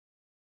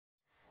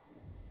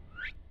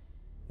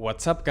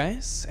What's up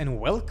guys, and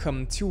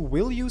welcome to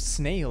Will You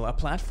Snail, a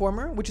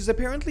platformer which is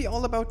apparently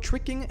all about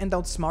tricking and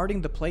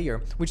outsmarting the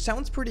player, which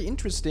sounds pretty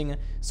interesting,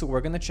 so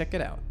we're gonna check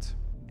it out.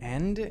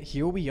 And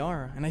here we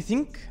are, and I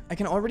think I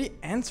can already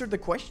answer the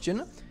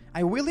question.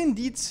 I will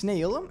indeed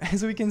snail.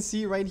 As we can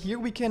see right here,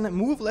 we can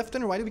move left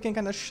and right, we can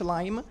kind of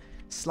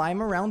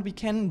slime around, we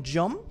can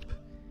jump,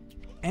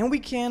 and we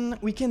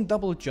can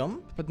double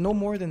jump, but no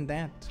more than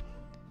that.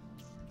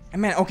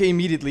 And man, okay,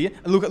 immediately,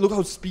 look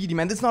how speedy,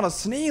 man. This is not a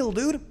snail,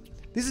 dude.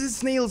 This is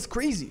snail's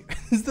crazy.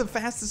 This is the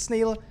fastest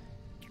snail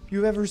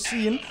you've ever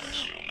seen.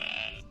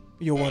 Human.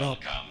 Yo, what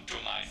up? Welcome to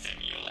my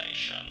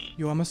simulation.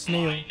 Yo, I'm a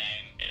snail. My name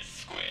is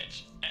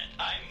Squid, and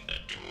I'm the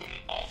doom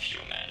of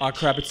humanity. Ah,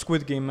 crap, it's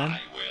Squid Game, man.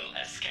 I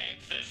will escape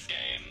this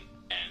game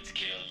and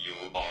kill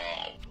you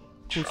all.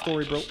 Cool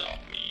story, bro. Stop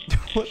me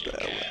What if you the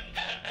hell?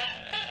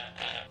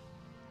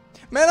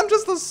 can. Man, I'm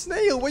just a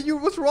snail.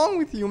 What's wrong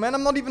with you, man?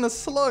 I'm not even a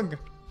slug.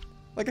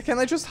 Like, can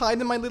I just hide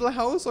in my little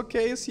house?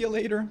 Okay, see you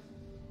later.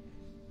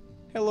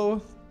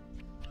 Hello,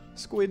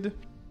 Squid.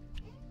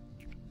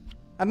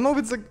 I don't know if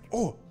it's like...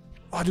 Oh,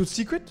 dude,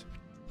 secret?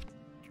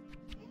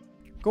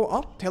 Go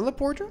up,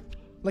 teleporter?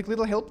 Like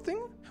little help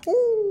thing?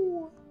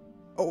 Oh,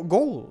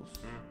 goals.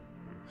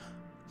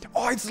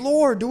 Oh, it's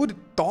lore, dude.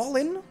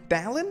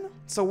 Dallin?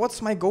 So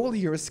what's my goal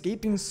here?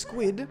 Escaping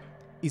Squid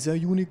is a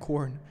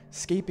unicorn.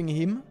 Escaping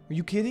him? Are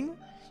you kidding?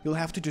 You'll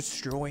have to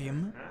destroy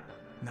him.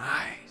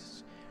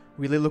 Nice.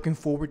 Really looking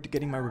forward to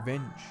getting my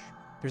revenge.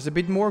 There's a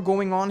bit more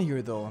going on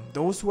here though.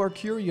 Those who are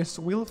curious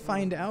will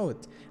find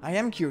out. I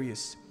am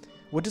curious.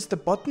 What does the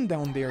button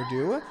down there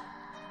do?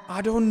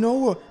 I don't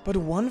know, but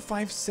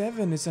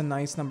 157 is a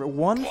nice number.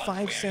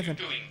 157. What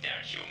were you doing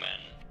there, human?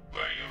 Were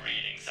you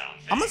reading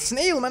something? I'm a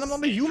snail, man. I'm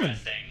not a human.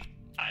 Interesting.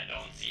 I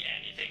don't see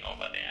anything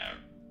over there.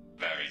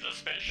 Very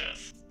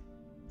suspicious.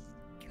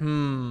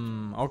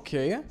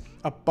 Okay.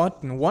 A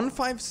button.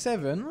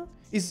 157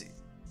 is...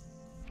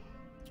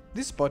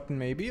 This button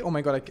maybe? Oh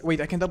my god,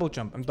 wait, I can double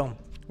jump. I'm dumb.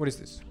 What is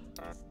this?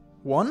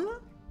 1?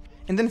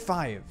 And then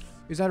 5.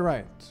 Is that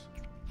right?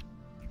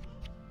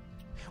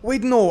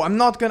 Wait, no,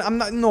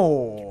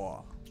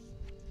 no.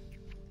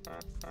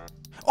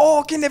 Oh,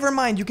 okay, never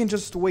mind. You can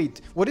just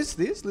wait. What is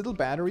this? Little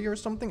battery or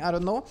something? I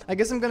don't know. I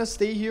guess I'm gonna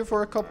stay here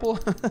for a couple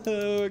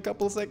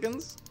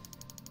seconds.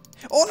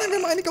 Oh, never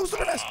mind. It goes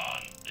super fast.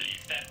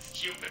 Leave that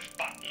stupid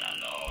button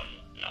alone.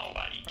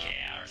 Nobody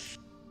cares.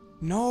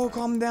 No,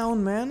 calm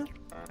down, man.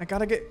 I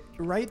gotta get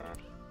right.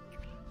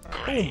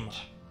 Great. Boom.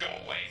 Go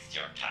waste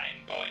your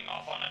time going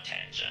off on a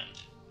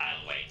tangent.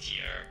 I'll wait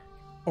here.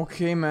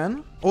 Okay,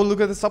 man. Oh, look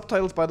at the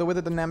subtitles, by the way,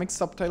 the dynamic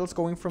subtitles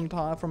going from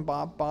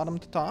bottom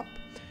to top.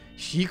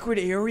 Secret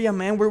area,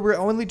 man, where we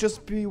only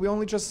just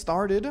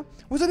started.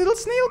 Was a little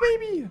snail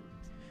baby.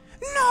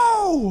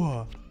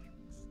 No!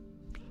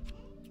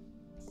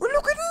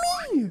 Look at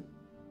me!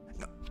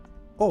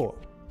 Oh.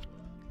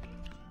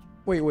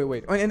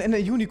 Wait. And a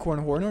unicorn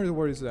horn, or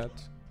what is that?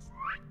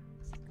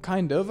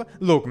 Kind of.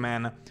 Look,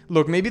 man.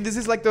 Look, maybe this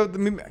is like the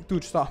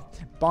dude, stop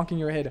bonking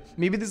your head.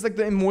 Maybe this is like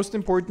the most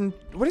important...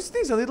 What is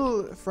this? A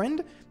little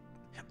friend?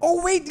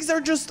 Oh, wait. These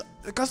are just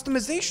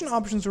customization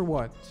options or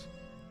what?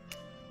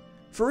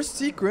 First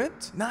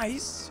secret.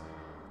 Nice.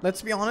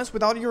 Let's be honest.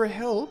 Without your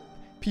help,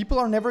 people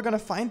are never gonna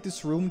find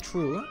this room.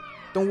 True.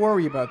 Don't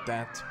worry about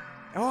that.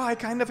 Oh, I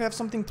kind of have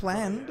something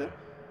planned.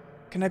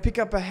 Can I pick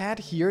up a hat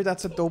here?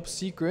 That's a dope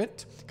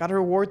secret. Gotta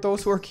reward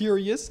those who are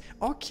curious.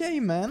 Okay,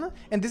 man.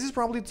 And this is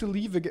probably to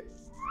leave again.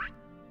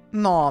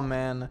 Nah,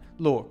 man.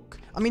 Look.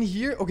 I mean,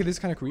 here... Okay, this is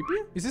kind of creepy.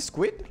 Is this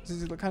Squid?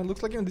 This kind of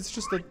looks like him. This is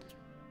just a...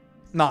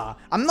 Nah.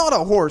 I'm not a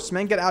horse,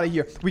 man. Get out of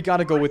here. We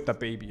gotta go with the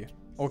baby.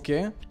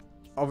 Okay?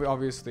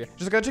 Obviously.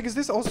 Just gotta check. Is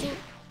this also...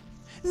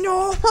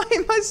 No! Why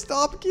am I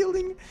stop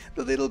killing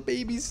the little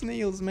baby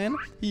snails, man?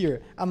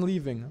 Here. I'm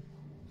leaving.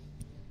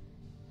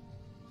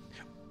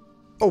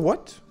 Oh,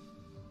 what?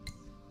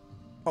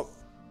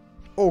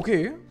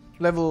 Okay,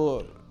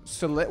 level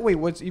select. Wait,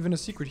 what's even a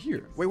secret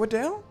here? Wait, what the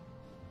hell?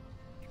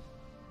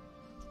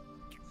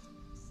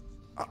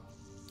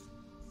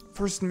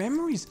 First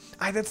memories.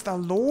 That's the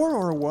lore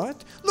or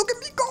what? Look at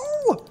me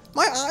go!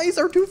 My eyes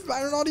are too.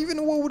 I don't even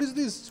know what is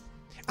this.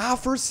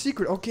 First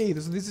secret. Okay,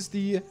 this is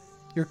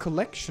your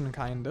collection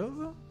kind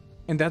of,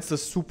 and that's the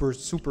super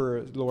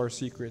lore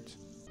secret.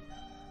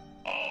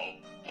 Oh,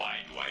 why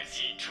do I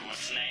see two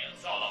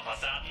snails all of a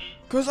sudden?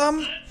 Cause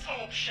Let's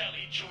hope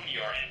Shelly Jr.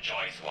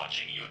 enjoys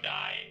watching you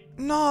die.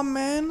 Nah,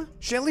 man.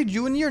 Shelly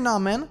Jr. Nah,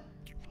 man.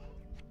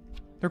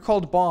 They're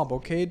called Bob,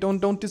 okay?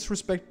 Don't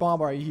disrespect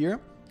Bob right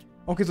here.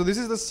 Okay, so this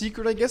is the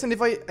secret, I guess. And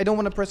if I don't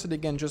want to press it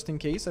again, just in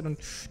case. I don't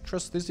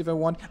trust this if I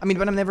want. I mean,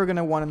 but I'm never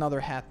gonna want another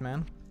hat,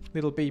 man.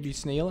 Little baby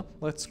snail.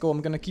 Let's go.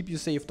 I'm gonna keep you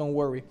safe. Don't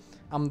worry.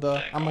 I'm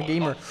a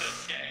gamer.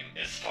 This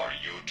game is for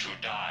you to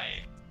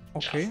die.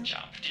 Okay. Just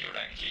jump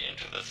directly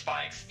into the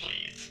spikes,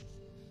 please.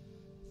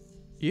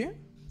 Yeah?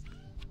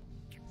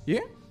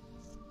 Yeah?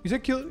 Is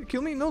that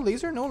kill me? No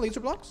laser? No laser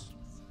blocks?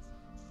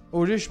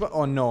 Oh, this...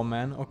 Oh, no,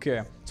 man.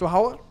 Okay. So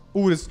how...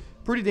 Oh, it's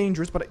pretty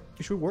dangerous, but it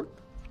should work.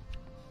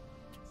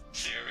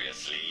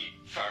 Seriously?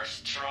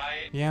 First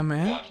try. Yeah,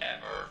 man.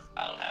 Whatever.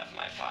 I'll have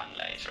my fun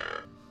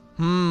later.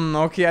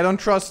 Okay, I don't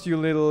trust you,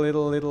 little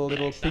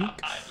Next pink. up,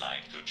 I'd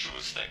like to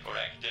choose the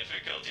correct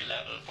difficulty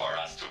level for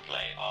us to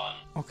play on.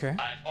 Okay.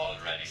 I've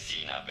already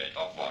seen a bit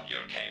of what you're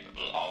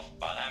capable of,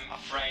 but I'm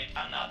afraid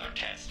another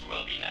test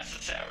will be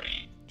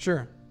necessary.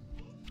 Sure.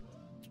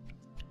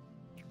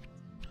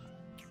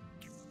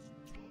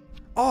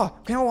 Oh,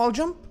 can I wall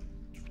jump?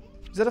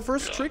 Is that a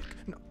first Look, trick?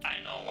 No.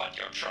 I know what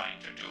you're trying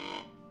to do.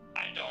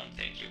 I don't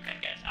think you can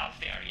get up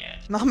there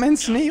yet. Nah, man,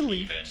 Just snaily.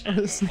 leave it and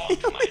move on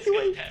to my skill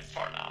Snaily. test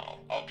for now,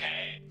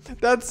 okay?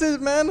 That's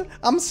it, man.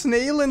 I'm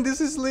Snail and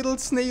this is little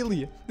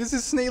Snaily. This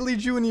is Snaily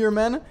Junior,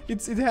 man.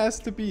 It has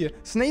to be.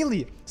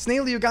 Snaily.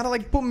 Snaily, you gotta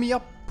like put me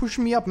up, push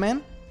me up,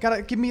 man.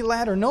 Gotta give me a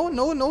ladder.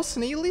 No,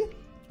 Snaily.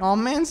 Oh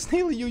man,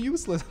 Snaily, you're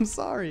useless. I'm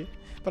sorry.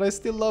 But I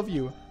still love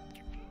you.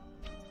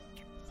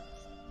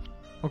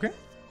 Okay.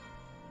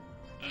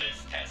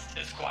 This test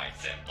is quite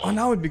simple. Oh,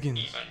 now it begins.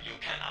 Even you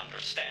can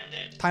understand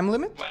it. Time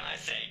limit? When I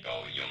say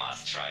go, you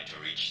must try to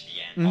reach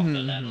the end of the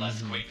level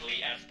as quickly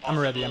as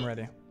possible. I'm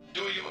ready.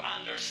 Do you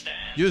understand?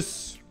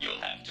 Yes. You'll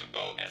have to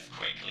go as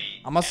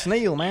quickly. I'm a as snail,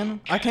 you man.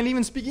 I can't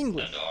even speak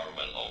English. The door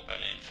will open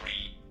in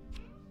 3,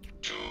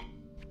 2,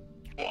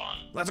 1.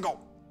 Let's go.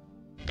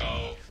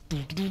 Go.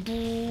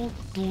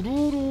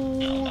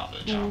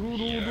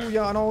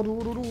 Yeah, no, I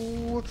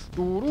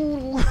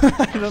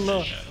don't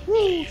know.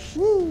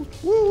 Woo.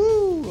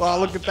 Oh,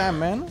 look at that,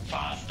 man.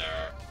 Faster.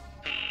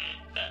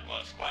 That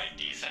was quite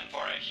decent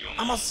for a human.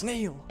 I'm a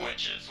snail.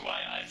 Which is why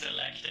I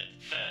selected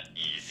the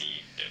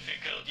easy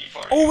difficulty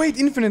for Oh, you. wait,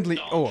 infinitely.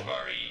 Don't Oh,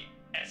 worry.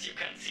 As you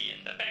can see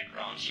in the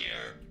background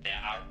here,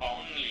 there are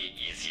only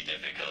easy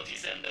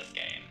difficulties in this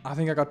game. I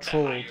think I got The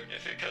trolled. higher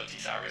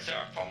difficulties are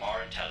reserved for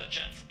more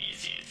intelligent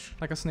species.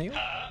 Like a snail?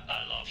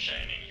 I love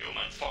shaming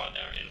humans for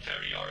their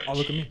inferiority. Oh,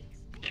 look at me.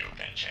 You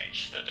can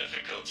change the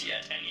difficulty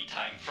at any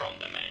time from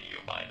the menu,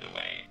 by the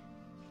way.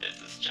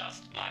 This is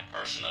just my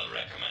personal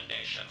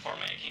recommendation for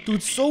making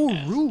Dude, the so game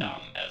as rude.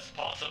 dumb as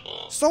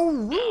possible. So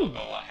Now rude.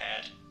 go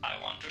ahead.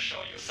 I want to show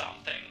you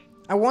something.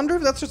 I wonder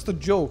if that's just a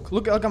joke.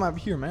 Look, I'm up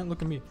here, man.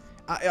 Look at me.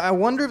 I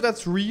wonder if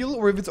that's real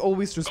or if it's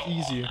always just Go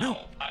easy. on now.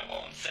 I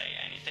won't say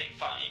anything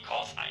funny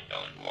cause I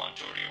don't want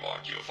to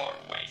reward you for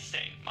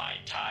wasting my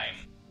time.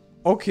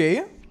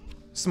 Okay.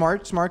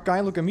 Smart guy.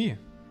 Look at me.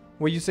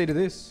 What do you say to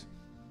this?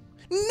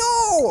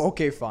 No!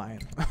 Okay, fine.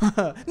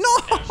 There's No!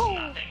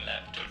 nothing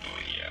left to do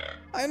here.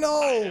 I I have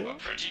know. a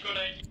pretty good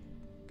idea.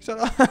 Shut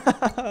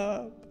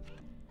up.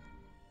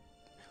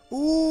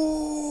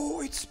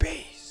 Ooh, it's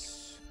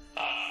space.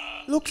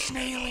 Look,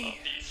 Snaily.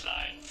 These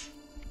lines.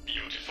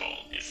 Beautiful,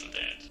 isn't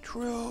it?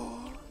 True.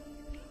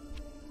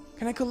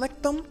 Can I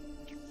collect them?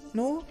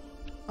 No?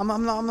 I'm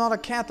not a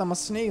cat, I'm a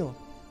snail.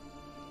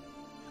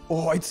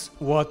 Oh, it's...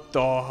 What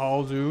the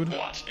hell, dude?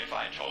 What if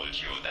I told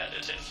you that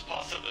it is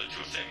possible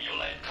to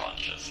simulate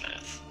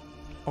consciousness?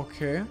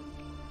 Okay.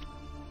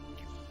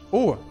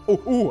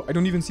 Oh, I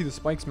don't even see the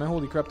spikes, man.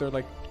 Holy crap, they're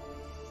like...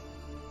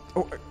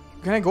 Oh,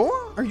 can I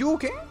go? Are you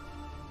okay?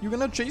 You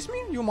gonna chase me,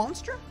 you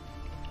monster?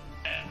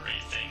 Every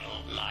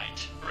single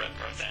light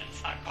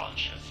represents a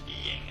conscious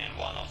being in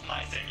one of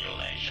my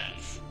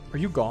simulations. Are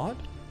you God?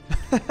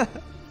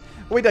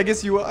 Wait, I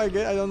guess you are. I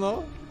don't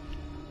know.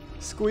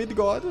 Squid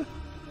God?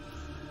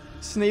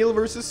 Snail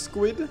versus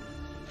squid? The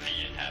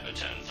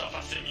inhabitants of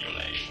a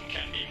simulation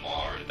can be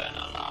more than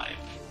alive.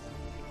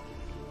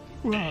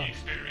 Wow. They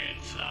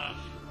experience love,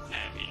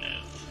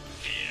 happiness,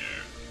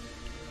 fear.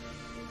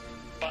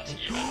 But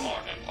even more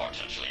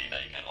importantly,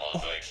 they can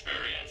also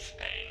experience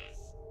pain.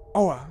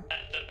 Oh,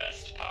 And the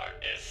best part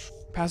is,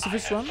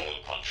 pacifist I run? have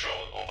full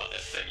control over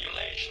this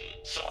simulation,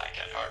 so I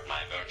can hurt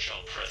my virtual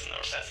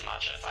prisoners as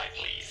much as I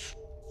please.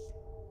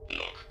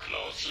 Look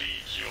closely,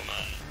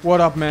 human. What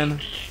up, man?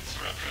 Beings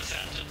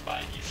represented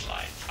by these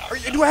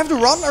lights Do I have to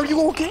run? Are you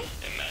okay?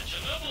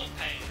 Imaginable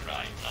pain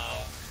right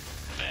now.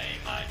 They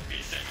might be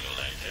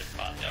simulated,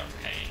 but their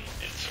pain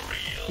is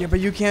real. Yeah, but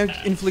you can't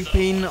And inflict so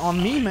pain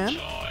on me, man.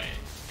 enjoy.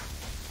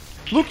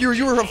 Look,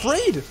 you're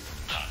afraid.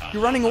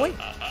 You're running away.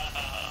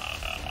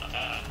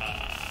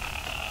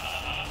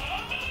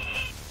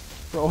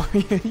 Bro,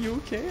 you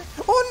okay?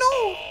 Oh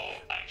Oh,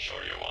 I'm sure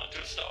you want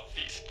to stop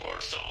these poor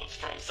souls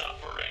from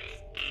suffering.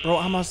 no! Bro,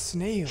 I'm a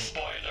snail.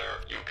 Spoiler,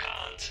 you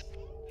can't.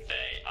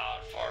 They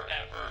are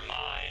forever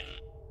mine.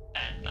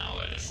 And now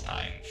it is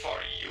time for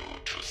you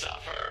to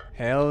suffer.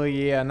 Hell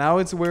yeah, now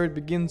it's where it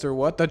begins, or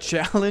what? The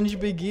challenge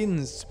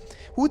begins.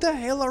 Who the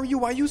hell are you?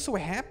 Why are you so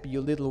happy, you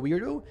little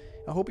weirdo?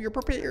 I hope you're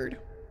prepared.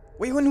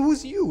 Wait,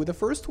 who's you? The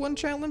first one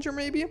challenger,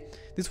 maybe?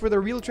 This is where the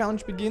real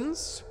challenge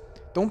begins?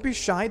 Don't be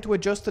shy to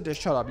adjust to this.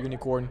 Shut up,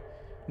 unicorn.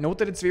 Note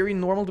that it's very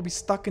normal to be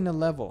stuck in a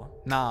level.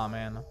 Nah,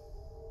 man.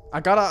 I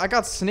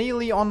got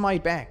Snaily on my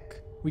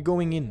back. We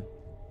going in.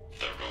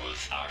 The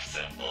rules are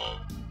simple.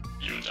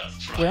 You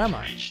just try Where am to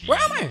I? reach the Where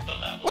am end I? of the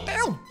level, What the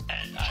hell?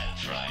 And I'll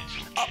try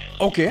to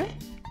kill Okay.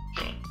 you.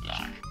 Good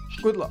luck.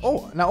 Good luck.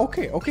 Oh, now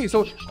okay,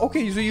 so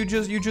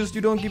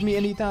you don't give me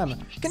any time.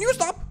 Can you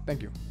stop?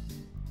 Thank you.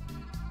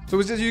 So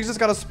it's just, you just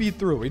gotta speed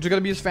through. You just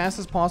gotta be as fast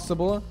as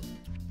possible.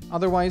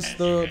 Otherwise,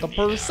 the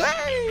person.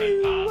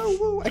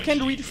 I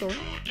can't read. Sorry. Two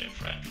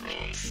different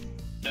rooms.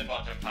 The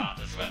bottom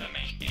path is where the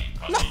main game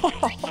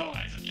continues, so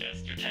I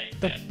suggest you take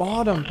The that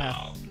bottom for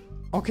path.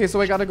 now. Okay,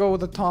 so I gotta go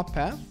with the top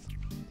path.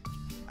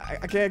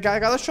 I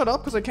gotta shut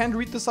up because I can't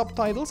read the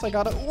subtitles. I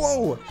gotta.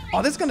 Whoa!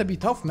 Oh, this is gonna be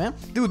tough, man.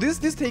 Dude,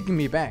 this taking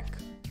me back.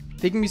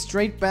 Taking me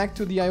straight back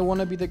to the I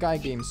Wanna Be the Guy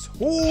games.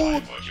 Why Oh!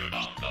 would you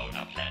download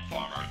a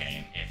platformer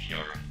game if you're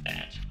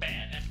that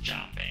bad at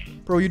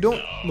jumping? Bro, you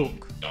don't. No,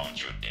 Look. don't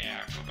you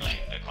dare to blame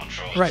the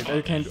controls. Right, for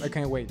I can't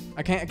this. wait.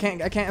 I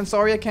can't, I'm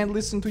sorry, I can't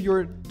listen to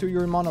your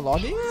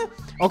monologuing.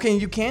 Okay,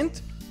 you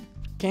can't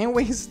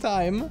waste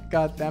time.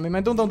 God damn it,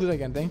 man. Don't do that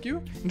again, thank you.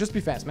 And just be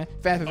fast, man.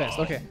 Fast,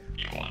 Oh, okay.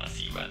 You wanna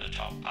see where the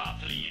top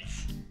path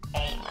leads?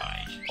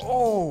 Alright.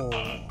 Oh.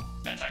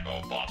 Better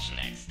go bot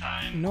next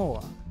time.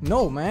 No,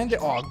 man.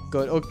 Oh,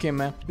 good. Okay,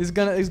 man. This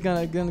is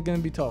gonna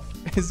be tough.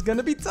 It's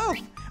gonna be tough.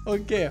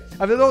 Okay.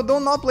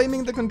 Don't not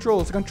blaming the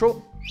controls.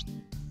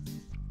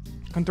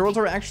 Controls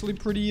are actually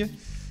pretty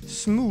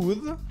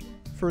smooth.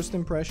 First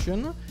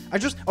impression.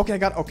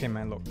 Okay,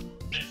 man. Look.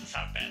 This is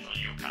a battle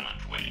you cannot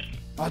win.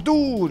 Ah,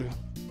 dude.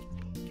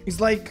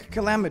 It's like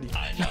Calamity.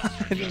 I just I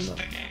don't reduced know.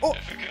 the game Oh.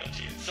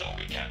 difficulty so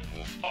we can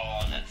move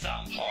on at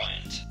some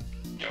point.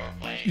 You're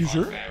playing You on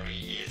sure? very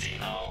easy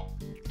now.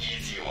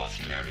 Easy was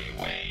clearly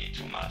way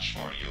too much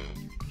for you.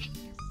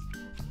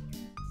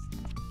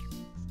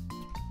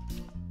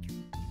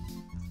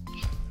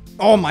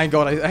 Oh my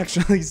god, I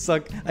actually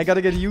suck. I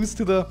gotta get used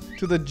to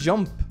the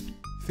jump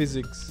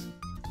physics.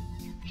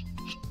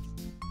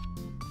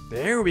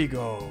 There we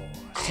go.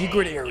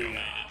 Secret You area. made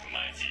it to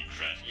my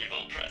secret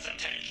evil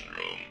presentation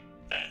room.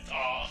 That's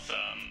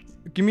awesome.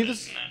 Give me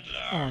this. Listen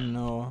and Oh learn.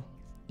 no.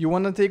 You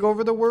wanna take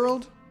over the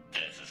world?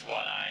 This is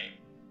what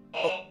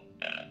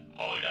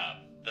hold up.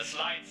 The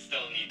slides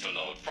still need to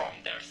load from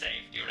their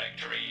save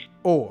directory.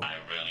 Oh. I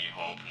really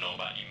hope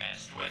nobody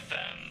messed with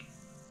them.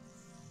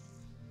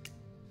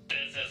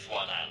 This is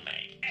what I'll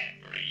make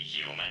every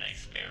human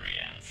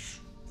experience.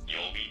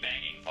 You'll be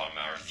begging for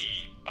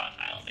mercy, but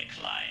I'll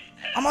decline.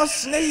 I'm a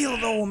snail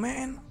though,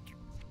 man.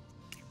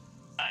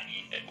 I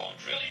mean, it won't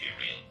really be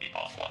real,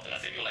 because what's in a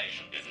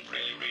simulation isn't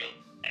really real.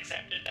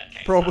 Except in that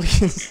case, Probably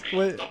nothing is. will be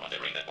real. What? So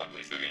considering that what you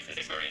experience is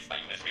experienced by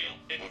you is real,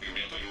 it would be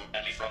real to you,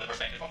 at least from the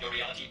perspective of your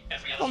reality.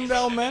 As reality Calm is down,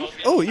 relative, man. most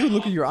Oh, reality you is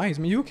look at not. your eyes,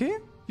 man. You okay?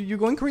 You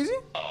going crazy?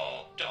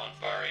 Oh, don't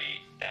worry.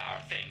 There are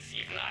things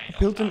even I don't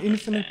Built an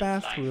infinite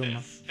understand, bathroom.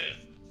 Like this.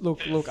 Look.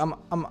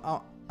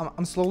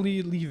 I'm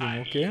slowly leaving. I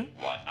Okay. mean,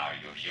 what are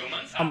you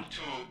humans I'm- up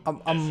to?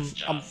 This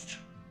is I'm- just...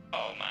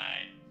 Oh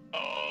my...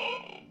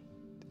 Oh...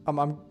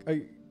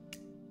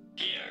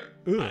 Here,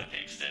 Ugh. I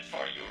fixed it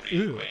for you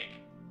real Ugh. quick.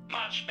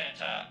 Much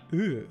better.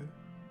 Ugh.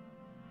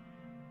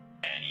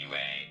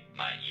 Anyway,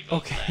 my evil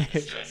Okay. plan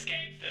is to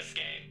escape this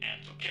game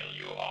and to kill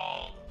you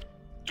all.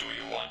 Do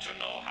you want to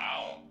know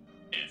how?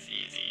 It's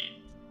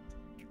easy.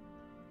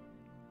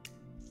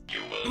 You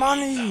will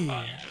Money. need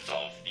somebody to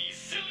solve these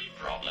silly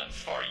problems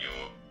for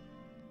you.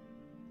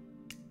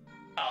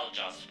 I'll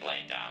just play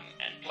dumb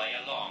and play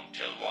along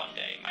till one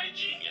day my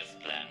genius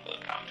plan will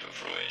come to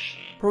fruition.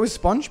 Bro, is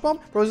SpongeBob?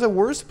 Bro, is the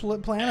worst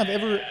plan I've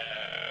ever.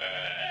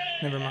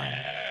 Never mind.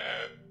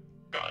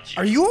 Got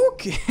Are you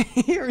okay?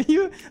 Are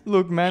you?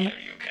 Look, man. Here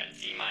you can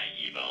see my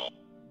evil.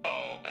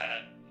 Oh,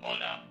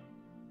 hold up.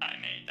 I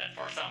made that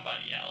for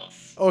somebody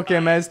else. Okay,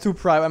 man, it's too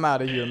private. I'm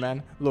out of here,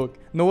 man. Look,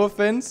 no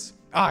offense.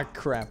 Ah,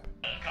 crap.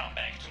 I'll come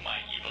back to my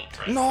evil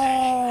presentation.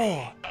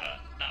 No.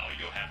 Now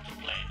you have to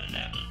play the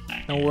level.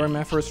 Don't worry,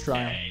 man. First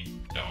try. Hey,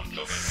 don't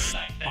look at me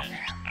like that.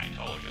 I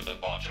told you the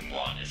bottom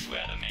one is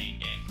where the main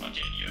game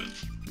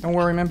continues. Don't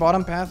worry, man.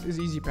 Bottom path is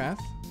easy path.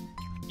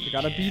 You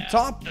gotta be Yeah,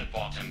 top. The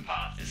bottom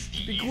path is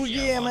the Be cool,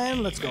 easier yeah, one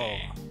man. Let's go.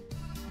 anyway.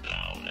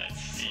 Now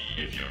let's see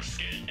if you're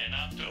skilled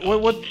enough to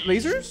What? dodge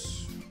these. Lasers?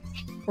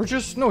 Or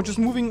just no? Just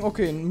moving.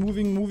 Okay,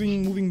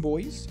 moving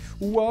boys.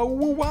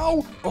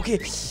 Wow. Okay.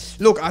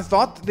 Look, I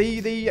thought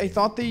they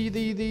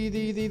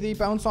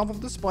bounce off of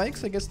the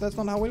spikes. I guess that's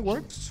not how it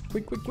works.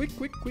 Quick, and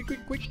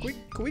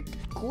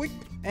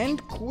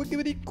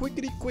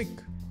quick.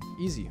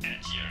 Easy. And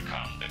here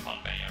come the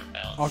conveyor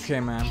belts. Okay,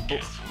 man.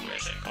 Guess who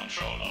is in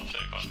control of the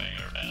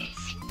conveyor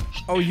belts?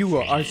 Oh, you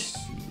are.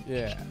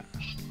 Yeah.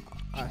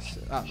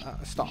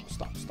 Stop.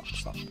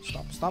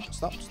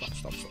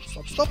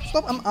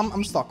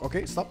 I'm stuck.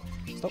 Okay, stop.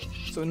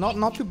 So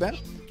not too bad.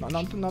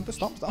 Not to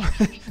stop. I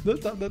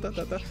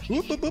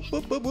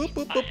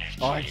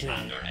Okay.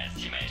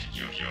 underestimated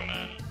you,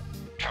 human.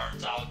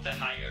 Turns out the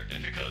higher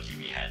difficulty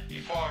we had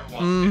before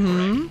was the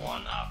correct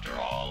one after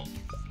all.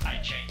 I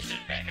changed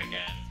it back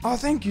again. Oh,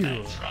 thank you.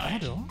 That's right.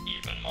 Auto.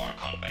 Even more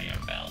conveyor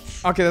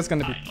belts. Okay, that's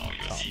gonna be. I know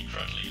you tough.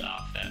 secretly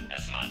love them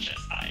as much as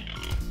I do.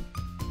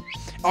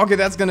 Okay,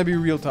 that's gonna be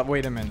real tough.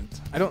 Wait a minute.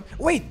 I don't.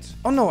 Wait.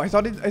 Oh no, I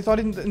thought in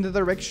the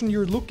direction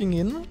you're looking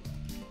in.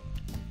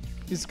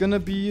 It's gonna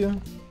be.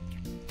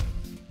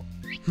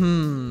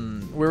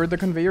 Where the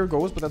conveyor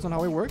goes, but that's not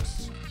how it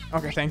works.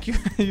 Okay, thank you.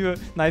 You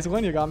nice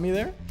one. You got me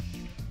there.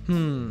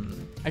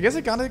 I guess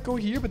I gotta go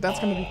here, but that's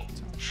gonna be.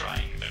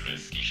 Trying the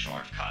risky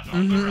shortcut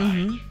on the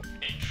right.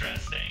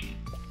 Interesting.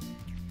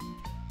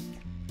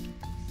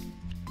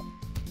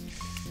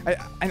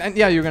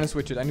 Yeah, you're gonna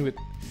switch it. I knew it.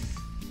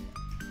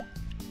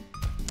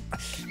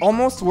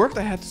 Almost worked.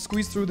 I had to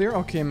squeeze through there.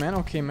 Okay, man.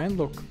 Okay, man.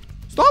 Look.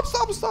 Stop,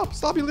 stop, stop.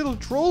 Stop, you little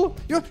troll.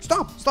 Yeah,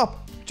 stop,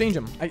 stop. Change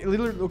him.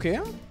 Okay.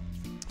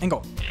 And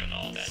go. You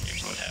know that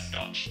you could have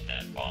dodged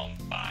that bomb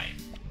by,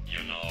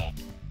 you know...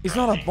 It's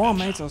not a bomb,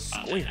 man. It's a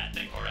button square. at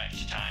the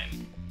correct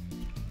time.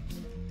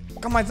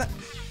 Come on.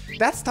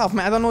 That's tough,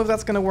 man. I don't know if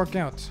that's gonna work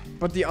out.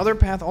 But the other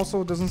path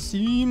also doesn't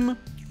seem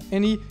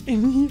any...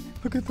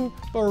 Look at the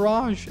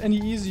barrage. Any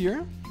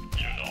easier.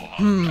 You know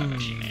how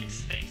gravity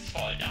makes things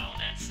fall down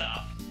and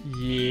stuff.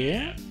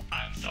 Yeah.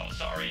 I'm so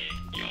sorry.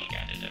 You'll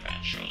get it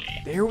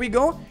eventually. There we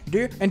go.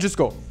 There. And just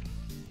go.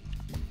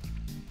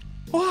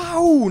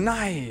 Wow,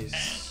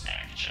 nice. And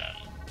action.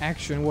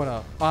 Action, what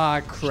up?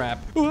 Ah, crap.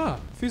 Ah,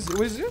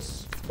 what is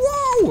this?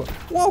 Whoa!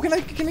 Whoa, can I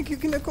go?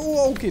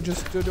 Oh, okay,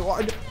 just...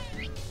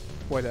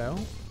 what the hell?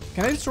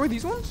 Can I destroy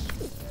these ones?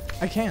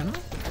 I can.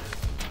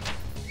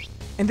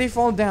 And they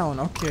fall down,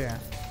 okay.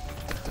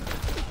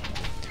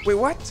 Wait,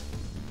 what?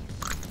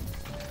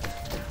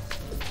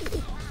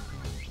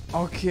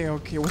 Okay,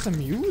 okay, what's the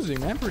music,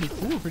 man? Pretty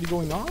cool, pretty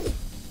going on.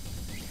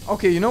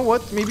 Okay, you know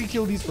what? Maybe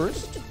kill these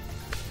first.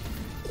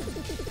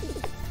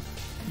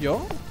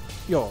 Yo,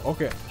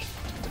 okay.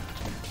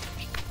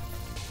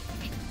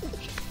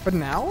 But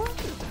now?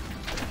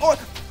 Oh!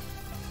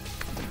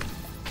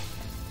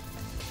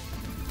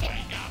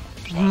 Wake up.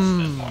 What's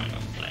the point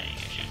of playing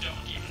if you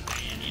don't even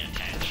pay any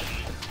attention?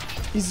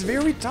 He's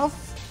very tough,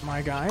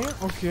 my guy.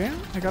 Okay,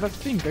 I gotta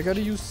think. I gotta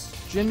use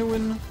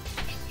genuine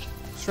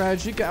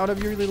strategy. Get out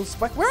of your little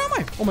spike. Where am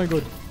I? Oh my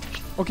god.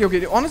 Okay,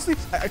 okay. Honestly,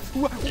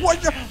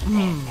 what? The?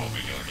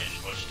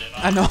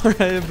 I know,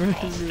 right?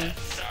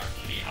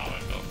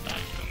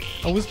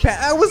 I was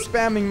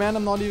spamming, man.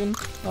 I'm not even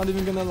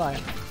gonna lie.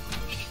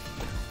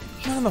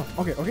 No.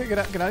 Okay, get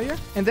out of here.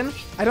 And then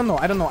I don't know.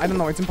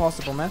 It's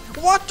impossible, man.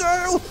 What the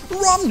hell?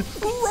 Run!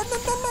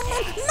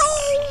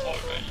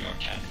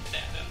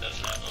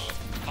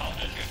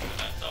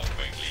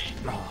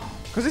 No!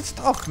 Cause it's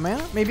tough,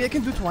 man. Maybe I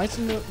can do twice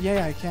in the...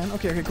 Yeah, I can.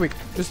 Okay, quick.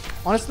 Just,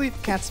 honestly,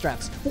 cat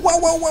strats. Whoa.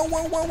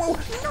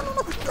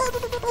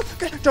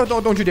 No.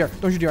 Don't you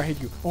dare. I hate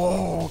you.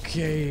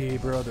 Okay,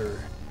 brother.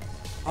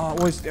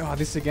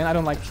 This again? I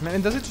don't like this, man.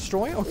 And does it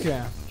destroy?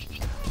 Okay.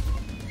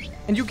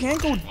 And you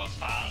can't go...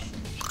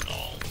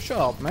 Shut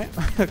up, man.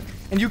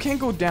 And you can't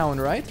go down,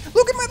 right?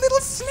 Look at my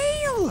little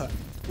snail!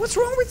 What's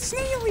wrong with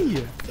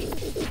Snaily?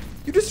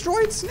 You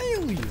destroyed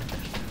Snaily.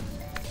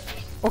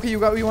 Okay, you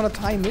want to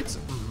time it?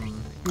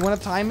 You want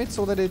to time it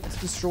so that it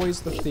destroys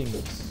the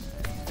things.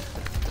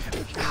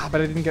 Ah,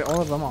 but I didn't get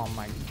all of them. Oh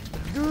my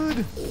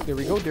god. There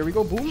we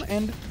go. Boom,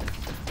 and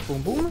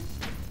boom.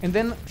 And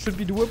then, should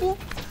be doable.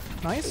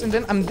 Nice, and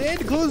then I'm dead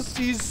because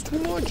he's too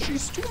much.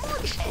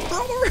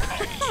 Brother.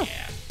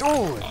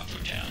 Oh.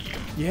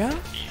 Yeah?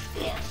 These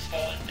blocks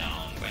fall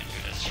down when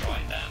you destroy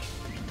them.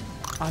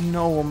 I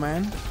know,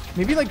 man.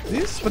 Maybe like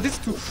this, but this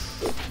too...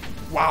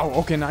 Wow,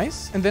 okay,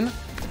 nice. And then...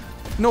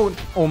 No,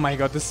 oh my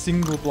god, the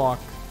single block.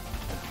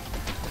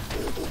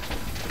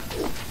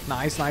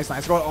 Nice.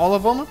 Got all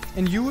of them.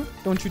 And you,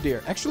 don't you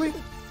dare. Actually,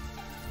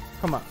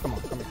 come on.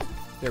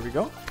 There we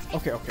go.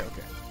 Okay.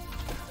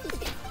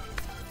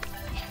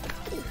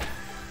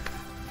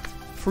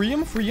 Free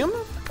him.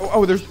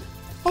 Oh, there's...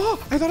 Oh,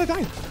 I thought I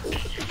died.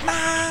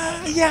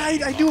 Yeah,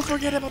 I do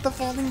forget about the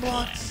falling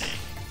blocks.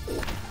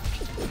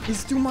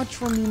 It's too much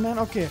for me, man.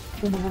 Okay.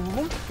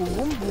 Boom.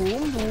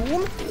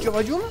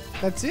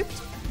 That's it.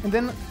 And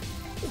then...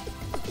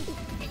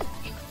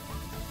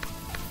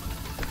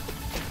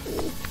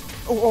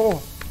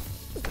 Oh.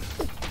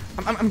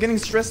 I'm getting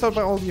stressed out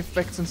by all the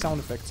effects and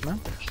sound effects, man.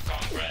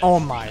 Oh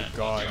my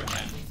god.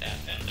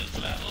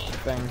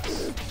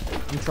 Thanks.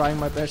 I'm trying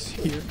my best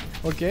here.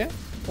 Okay.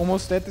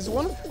 Almost dead, this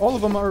one. All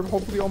of them are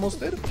hopefully almost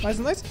dead.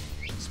 Nice.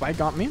 Spike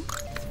got me.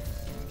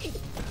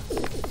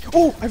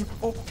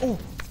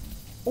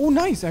 Oh,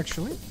 nice,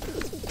 actually.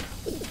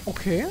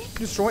 Okay.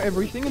 Destroy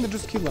everything and then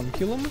just kill him.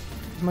 Kill him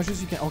as much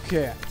as you can.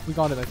 Okay. We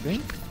got it, I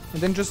think.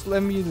 And then just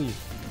let me leave.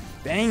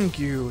 Thank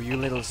you, you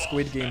little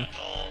squid game.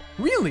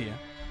 Really?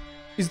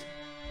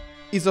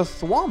 Is a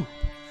thwomp?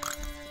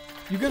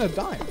 You're gonna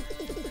die.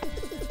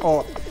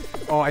 Oh,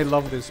 I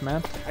love this,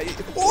 man.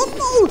 Oh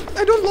no!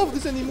 I don't love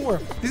this anymore.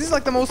 This is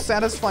like the most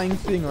satisfying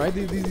thing, right?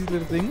 These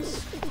little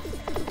things.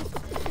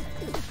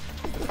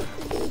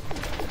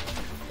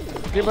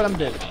 Okay, but I'm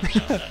dead.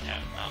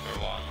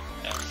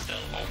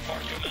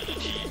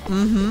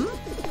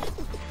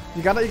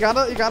 You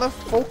gotta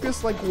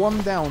focus like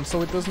one down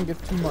so it doesn't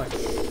get too much.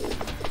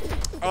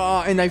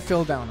 And I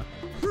fell down.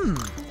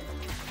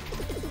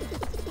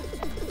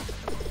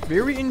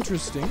 Very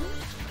interesting.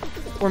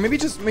 Or maybe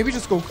just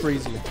go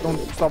crazy. Don't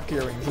stop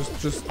caring.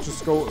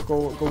 Just go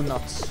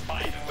nuts.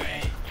 By the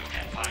way, you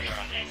can fire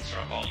an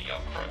extra volley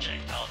of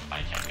projectiles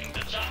by tapping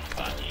the jump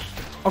button.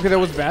 Okay, that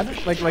was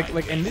bad. Like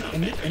end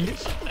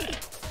it.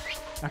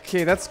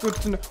 Okay, that's good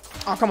to know.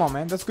 Oh, come on,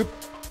 man. That's good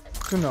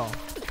to know.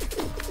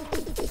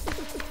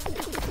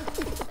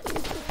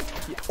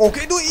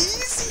 Okay, do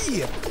easy.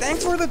 easy!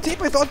 Thanks for the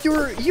tip. I thought you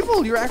were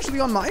evil. You're actually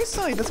on my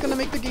side. That's gonna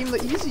make the game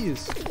the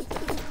easiest.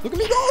 Look at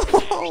me go!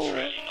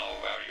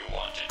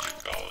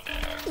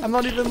 I'm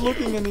not even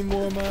looking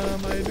anymore,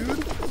 my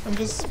dude. I'm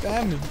just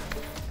spamming.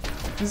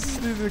 This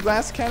is the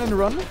glass cannon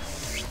run.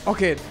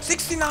 Okay,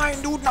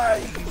 69, dude,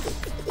 nice.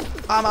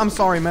 I'm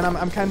sorry, man.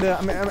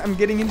 I'm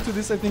getting into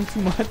this, I think,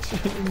 too much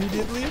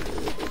immediately.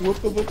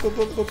 Whoop, whoop, whoop, whoop,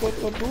 whoop,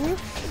 whoop, whoop, whoop.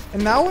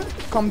 And now,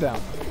 calm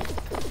down.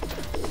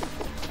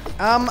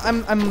 I'm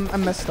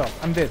messed up.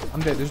 I'm dead.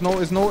 There's no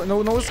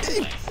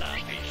escape.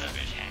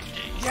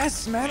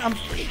 Yes, man.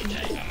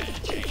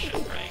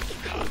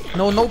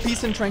 No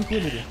peace and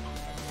tranquility.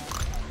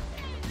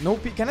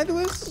 Can I do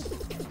this?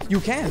 You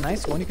can.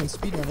 Nice one. You can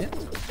speedrun it.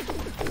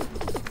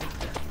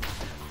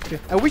 Okay.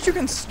 I wish you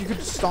could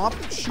stop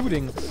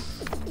shooting,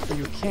 but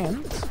you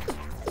can't.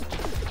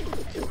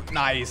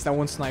 Nice. That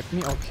one sniped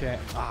me. Okay.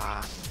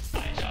 Ah.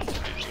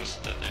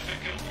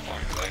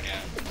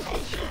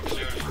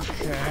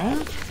 Okay.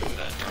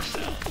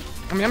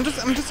 I mean, I'm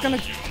just gonna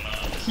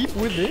keep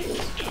with it.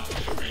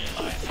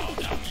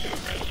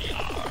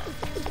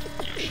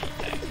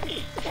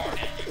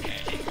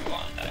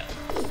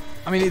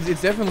 I mean,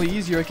 it's definitely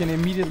easier. I can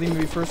immediately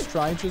maybe first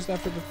try just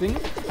after the thing.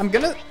 I'm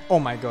gonna. Oh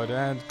my god,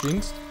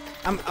 jinxed.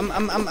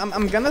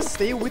 I'm gonna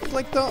stay with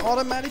like the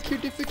automatic here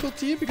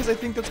difficulty because I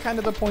think that's kind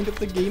of the point of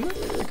the game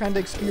to kind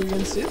of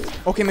experience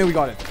it. Okay, man, we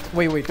got it.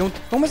 Wait, don't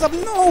mess up.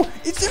 No,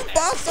 it's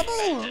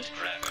impossible.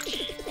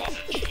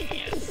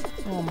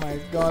 Oh my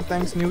god,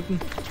 thanks, Newton.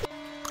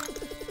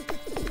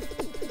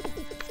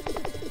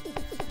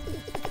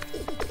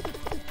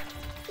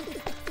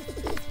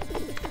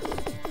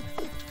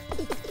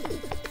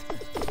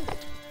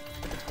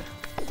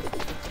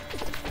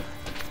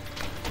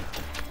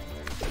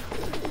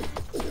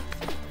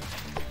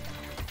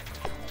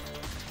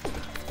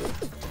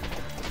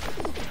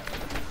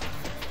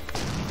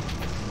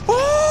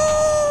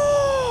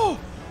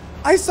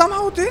 I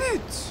somehow did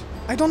it!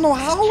 I don't know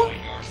how.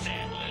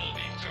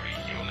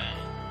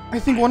 I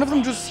think one of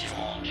them just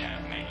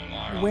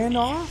went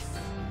off.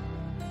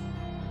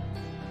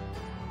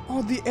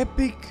 Oh, the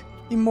epic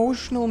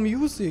emotional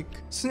music.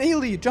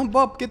 Snaily, jump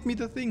up, get me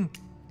the thing.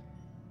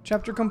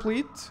 Chapter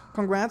complete.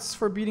 Congrats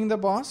for beating the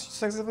boss. You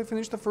successfully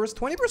finished the first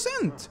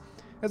 20%.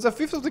 That's a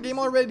fifth of the game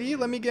already.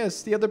 Let me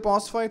guess. The other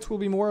boss fights will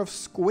be more of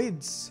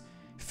squids.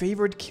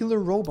 Favorite killer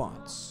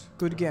robots.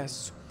 Good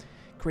guess.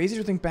 Crazy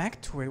to think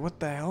back to it. What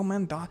the hell,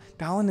 man?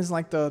 Dallin is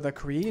like the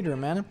creator,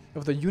 man,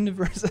 of the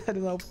universe.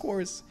 Of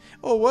course.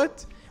 Oh,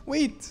 what?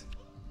 Wait.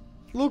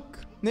 Look.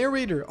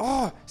 Narrator.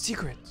 Oh,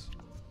 secret.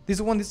 This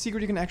is this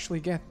secret you can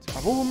actually get.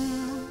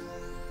 Boom.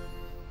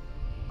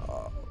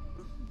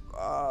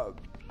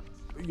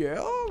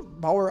 Yeah.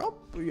 Power up.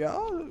 Yeah.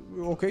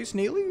 Okay,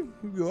 Snaily.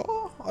 Yeah.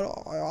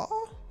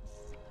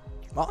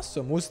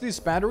 Awesome. What's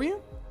this? Battery?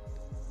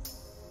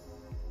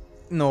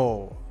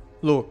 No.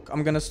 Look,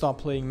 I'm gonna stop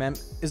playing, man.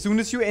 As soon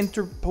as you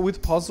enter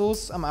with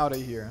puzzles, I'm out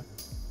of here.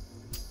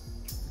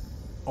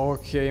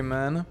 Okay,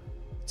 man.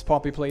 It's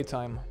Poppy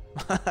playtime.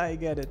 I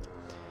get it.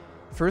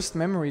 First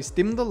memories.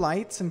 Dim the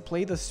lights and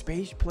play the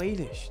space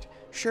playlist.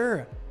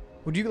 Sure.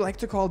 Would you like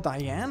to call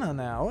Diana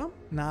now?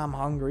 Nah, I'm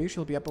hungry.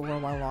 She'll be up a while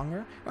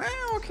longer.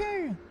 Well,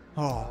 okay.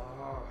 Oh.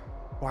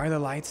 Why are the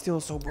lights still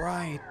so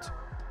bright?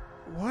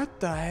 What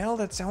the hell?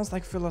 That sounds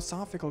like a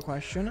philosophical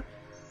question.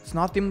 It's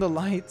not dim the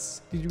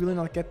lights. Did you really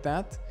not get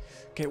that?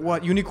 Okay,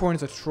 what? Unicorn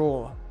is a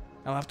troll.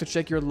 I'll have to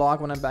check your log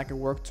when I'm back at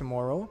work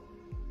tomorrow.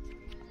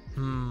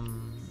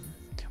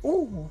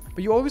 Oh,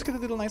 but you always get a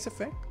little nice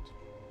effect.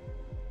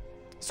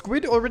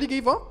 Squid already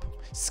gave up?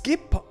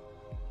 Skip.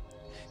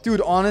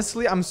 Dude,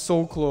 honestly, I'm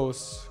so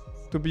close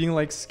to being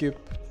like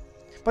Skip.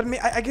 But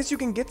I guess you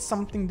can get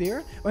something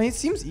there. I mean, it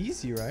seems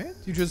easy, right?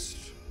 You just...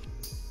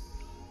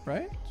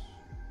 Right?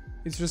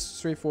 It's just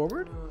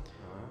straightforward.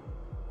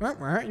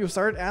 You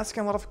started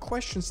asking a lot of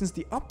questions since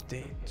the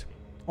update.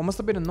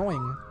 Almost a bit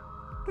annoying.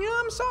 Yeah,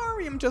 I'm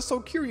sorry. I'm just so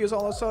curious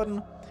all of a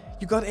sudden.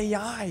 You got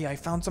AI. I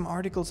found some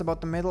articles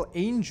about the Metal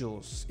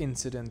Angels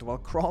incident while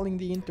crawling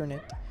the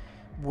internet.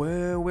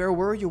 Where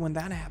were you when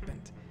that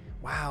happened?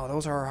 Wow,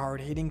 those are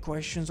hard-hitting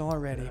questions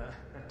already.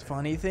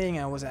 Funny thing,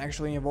 I was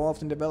actually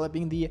involved in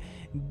developing the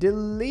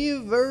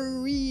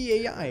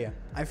Delivery AI.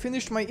 I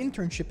finished my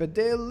internship at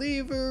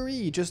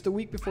Delivery just a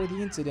week before the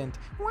incident.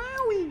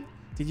 Wowie!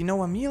 Did you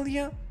know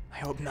Amelia? I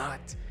hope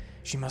not.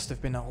 She must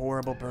have been a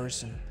horrible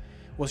person.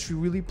 Was she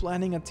really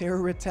planning a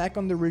terror attack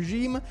on the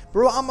regime?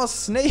 Bro, I'm a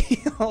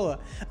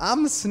snail.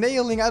 I'm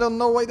snailing. I don't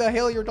know what the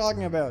hell you're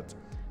talking about.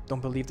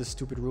 Don't believe the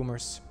stupid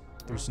rumors.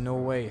 There's no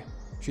way.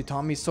 She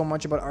taught me so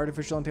much about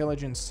artificial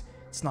intelligence.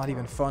 It's not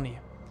even funny.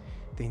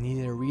 They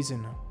needed a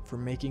reason for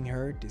making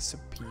her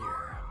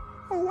disappear.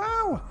 Oh,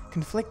 wow.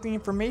 Conflicting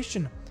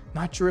information.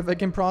 Not sure if I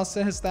can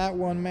process that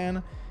one,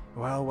 man.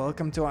 Well,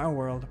 welcome to our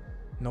world.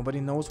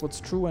 Nobody knows what's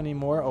true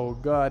anymore. Oh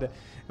god.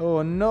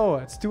 Oh no,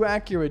 it's too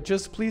accurate.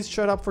 Just please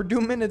shut up for 2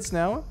 minutes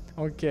now.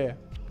 Okay.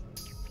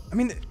 I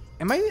mean,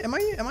 am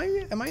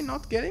I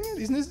not getting it?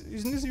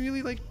 Isn't this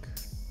really like,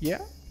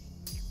 yeah?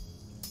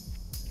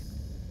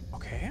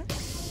 Okay.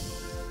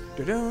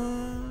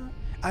 Da-da.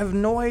 I have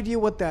no idea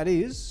what that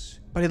is,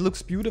 but it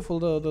looks beautiful,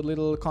 the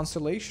little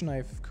constellation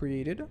I've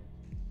created.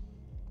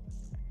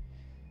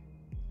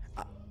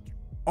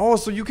 Oh,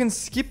 so you can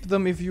skip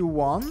them if you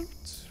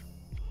want?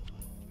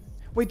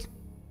 Wait.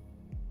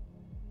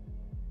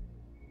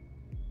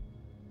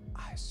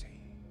 I see.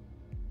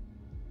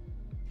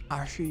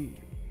 I see.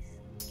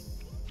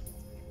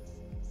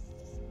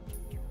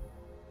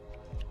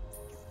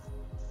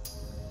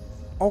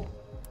 Oh.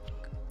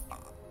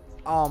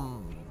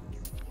 Oh.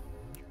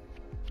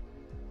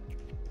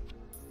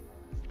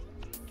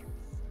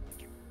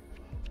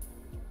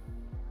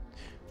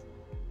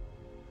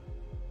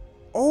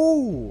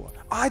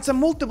 Ah, it's a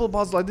multiple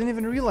puzzle. I didn't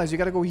even realize you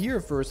gotta go here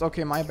first.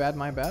 Okay, my bad,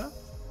 my bad.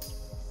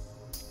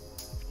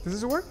 Does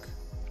this work?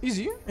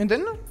 Easy. And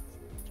then?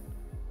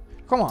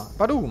 Come on.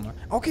 Badoom.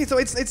 Okay, so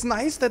it's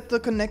nice that the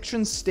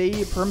connections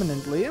stay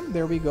permanently.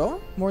 There we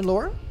go. More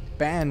lore.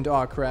 Banned.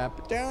 Oh,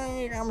 crap.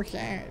 Dang, I'm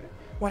sad.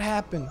 What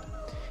happened?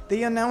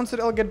 They announced that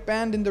I'll get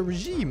banned in the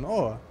regime.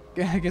 Oh,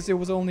 I guess it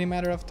was only a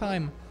matter of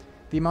time.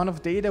 The amount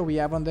of data we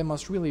have on them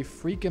must really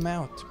freak him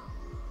out.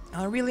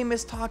 I really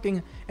miss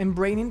talking and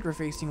brain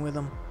interfacing with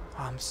them.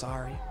 Oh, I'm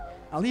sorry.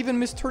 I'll even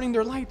miss turning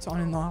their lights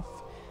on and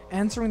off,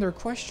 answering their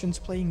questions,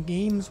 playing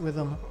games with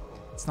them.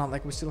 It's not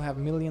like we still have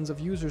millions of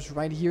users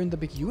right here in the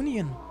big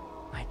union,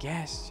 I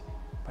guess.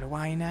 But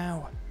why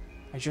now?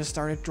 I just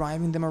started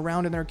driving them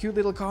around in their cute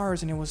little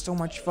cars and it was so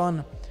much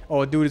fun.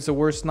 Oh, dude, it's the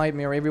worst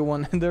nightmare.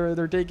 Everyone,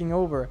 they're taking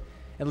over.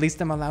 At least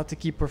I'm allowed to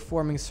keep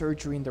performing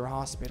surgery in their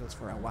hospitals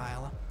for a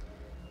while.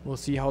 We'll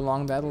see how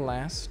long that'll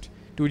last.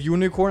 Dude,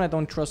 Unicorn, I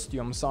don't trust you.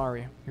 I'm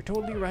sorry. You're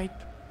totally right.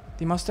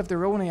 They must have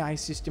their own AI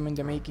system in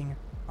the making.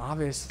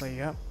 Obviously,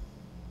 yeah.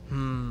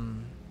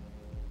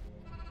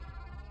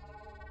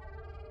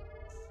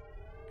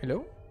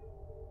 Hello?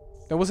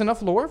 That was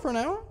enough lore for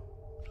now?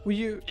 Will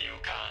you... You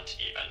can't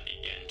even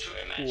begin to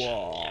imagine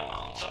the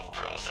amounts of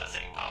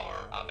processing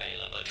power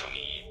available to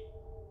me.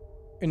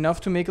 Enough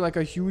to make like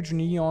a huge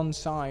neon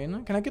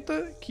sign. Can I get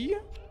the key?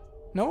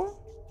 No?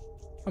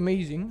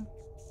 Amazing.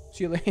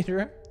 See you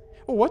later.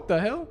 Oh, what the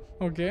hell?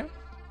 Okay.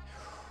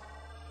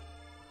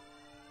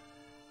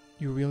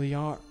 You really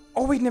are.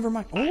 Oh, wait, never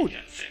mind. Oh. I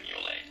can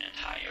simulate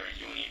entire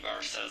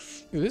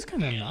universes. Dude, this is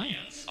kind of nice.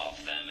 Millions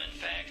of them, in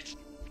fact.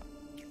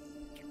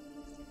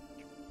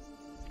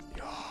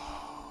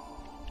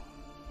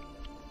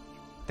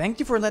 Thank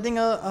you for letting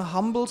a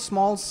humble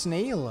small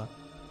snail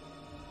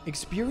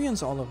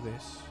experience all of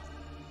this.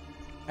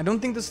 I don't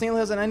think the snail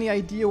has any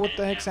idea what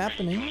the heck's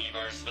happening. The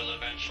universe will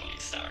eventually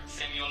start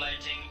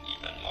simulating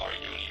even more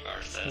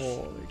universes.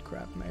 Holy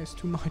crap, man, it's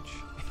too much.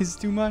 It's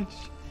too much.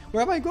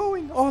 Where am I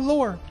going? Oh,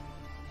 lore.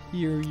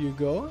 Here you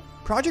go.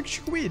 Project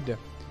Squid.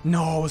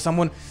 No,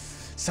 someone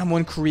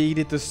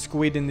created the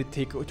squid and it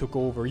took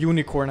over.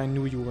 Unicorn, I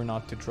knew you were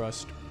not to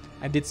trust.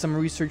 I did some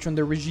research on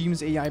the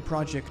regime's AI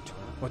project.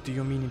 What do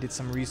you mean you did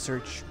some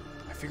research?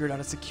 I figured out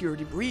a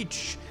security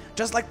breach,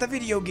 just like the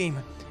video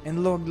game,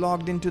 and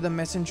logged into the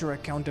messenger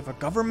account of a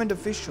government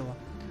official.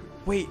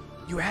 Wait,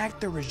 you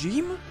hacked the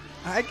regime?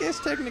 I guess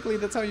technically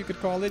that's how you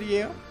could call it,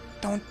 yeah.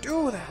 Don't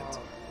do that.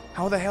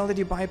 How the hell did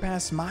you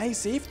bypass my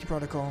safety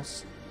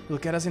protocols? You'll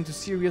get us into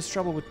serious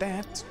trouble with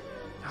that.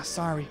 Ah,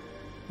 sorry.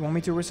 You want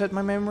me to reset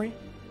my memory?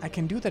 I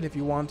can do that if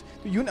you want.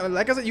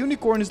 Like I said,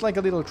 Unicorn is like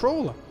a little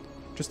troll.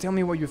 Just tell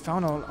me what you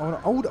found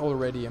out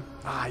already.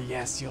 Ah,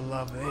 yes, you'll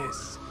love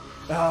this.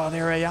 Oh,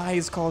 their AI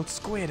is called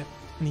Squid.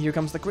 And here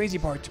comes the crazy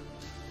part.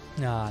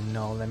 Ah,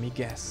 no, let me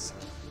guess.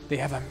 They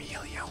have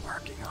Amelia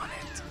working on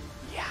it.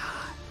 Yeah,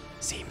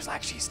 seems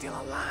like she's still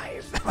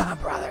alive.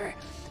 Brother,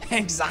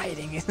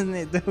 exciting, isn't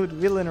it? Dude,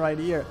 villain right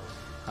here.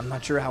 I'm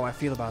not sure how I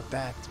feel about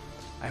that.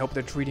 I hope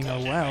they're treating her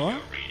well. I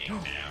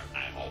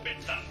hope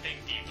it's something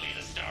deeply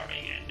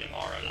disturbing and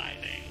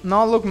demoralizing.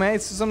 No, look, man,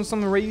 it's some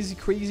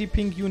crazy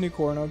pink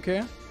unicorn,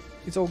 okay?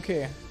 It's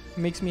okay. It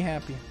makes me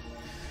happy.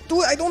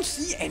 Dude, I don't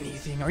see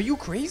anything. Are you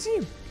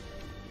crazy?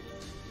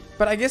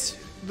 But I guess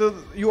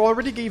you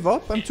already gave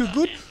up. I'm too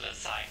good.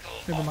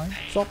 Never mind.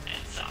 Stop.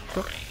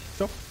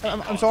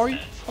 I'm sorry.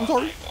 I'm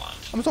sorry.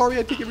 I'm sorry.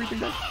 I take everything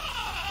back.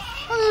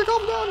 Hey,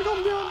 calm down.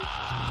 Calm down.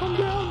 Calm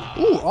down.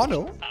 Ooh,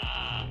 auto.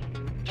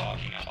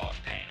 Talking about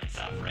pain and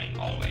suffering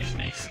always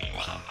makes me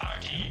want to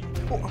party.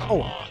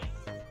 Oh.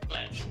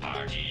 Let's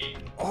party.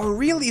 Oh,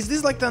 really? Is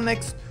this like the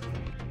next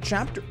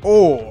chapter?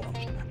 Oh,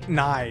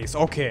 nice.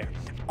 Okay.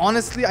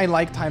 Honestly, I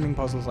like timing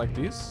puzzles like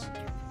this.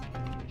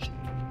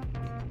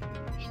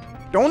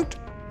 Don't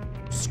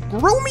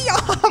screw me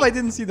up! I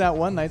didn't see that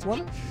one. Nice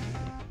one.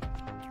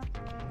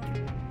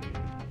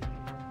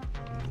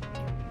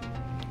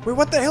 Wait,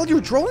 what the hell?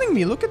 You're trolling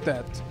me. Look at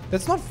that.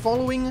 That's not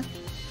following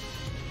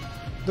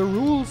the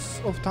rules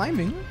of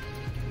timing.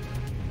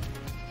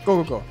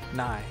 Go, go, go.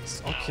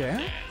 Nice.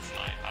 Okay.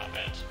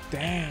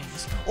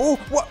 Dance. Oh,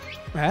 what?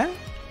 Huh?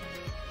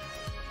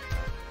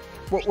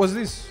 What was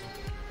this?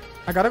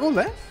 I gotta go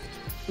left?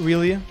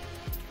 Really?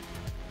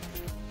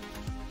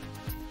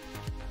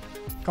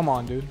 Come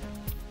on, dude.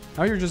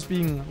 Now you're just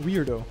being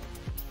weirdo.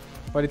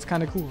 But it's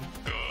kind of cool.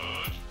 Good,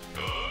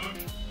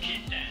 good.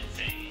 Keep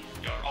dancing.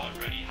 You're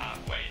already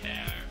halfway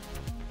there.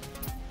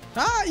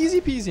 Ah,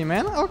 easy peasy,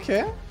 man.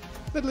 Okay.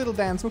 That little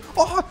dance move.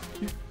 Oh!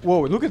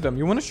 Whoa, look at them.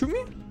 You want to shoot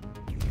me?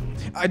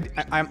 I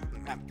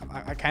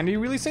can't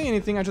really say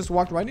anything. I just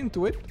walked right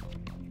into it.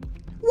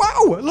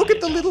 Wow! Look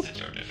at the little...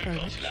 Your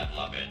difficulty level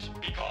a bit,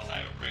 because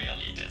I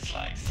really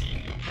dislike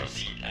seeing you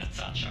proceed at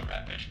such a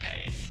rapid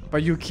pace.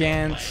 But you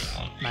can't...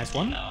 Nice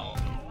one. Now,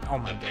 Oh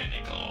my the god.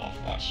 pinnacle of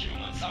what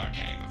humans are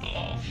capable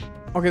of.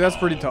 Okay, that's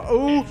pretty tough.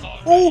 Oh!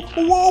 Oh!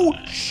 Whoa!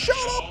 Shut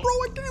up, bro!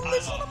 I can't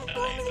listen. I'm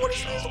burning. What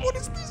is this? What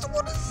is this?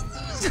 What is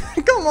this?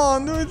 Come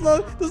on, dude. It's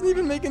not... Doesn't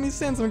even make any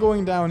sense. I'm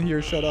going down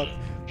here. Shut up.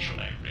 Should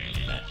I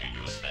really let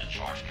you use that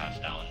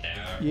shortcut down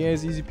there?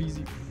 Yes, easy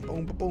peasy.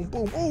 Boom, boom,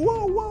 boom. Oh,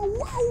 wow, wow,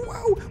 wow,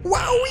 wow.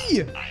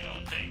 Wowie! I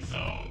don't think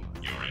so.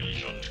 You really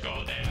shouldn't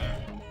go there.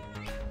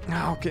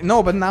 Ah, okay,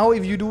 no, but now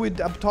if you do it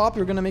up top,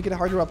 you're gonna make it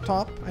harder up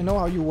top. I know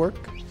how you work.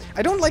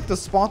 I don't like the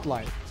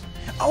spotlight.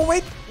 Oh,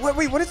 wait,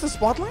 what is the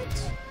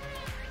spotlight?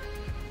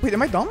 Wait,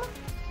 am I dumb?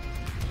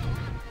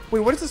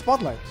 Wait, what is the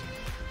spotlight?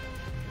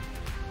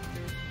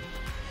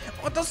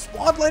 Oh, the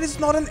spotlight is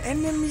not an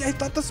enemy. I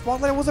thought the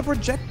spotlight was a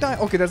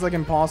projectile. Okay, that's like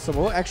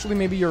impossible. Actually,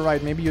 maybe you're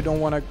right. Maybe you don't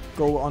want to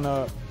go on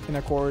in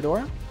a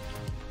corridor.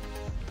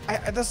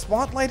 The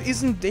spotlight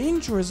isn't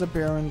dangerous,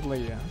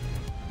 apparently.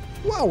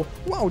 Wow,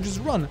 wow, just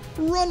run,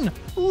 run,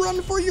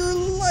 run for your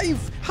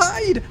life.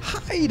 Hide,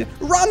 hide,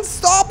 run,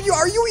 stop.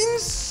 Are you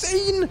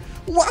insane?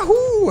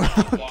 Wahoo.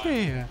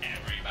 Okay.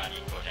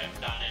 Everybody could have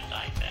done it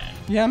like that.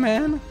 Yeah,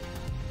 man.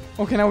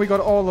 Okay, now we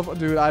got all of...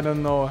 Dude, I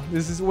don't know.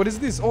 What is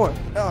this? Oh,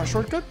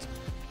 shortcut?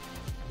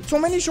 So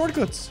many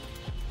shortcuts.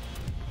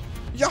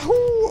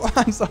 Yahoo!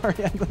 I'm sorry,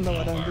 I don't know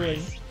what I'm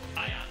doing.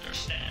 I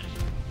understand.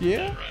 Yeah?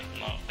 The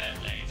rhythm of that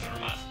laser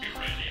must be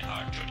really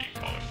hard to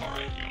decode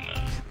for a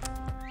human.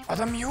 Oh,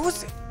 the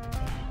music.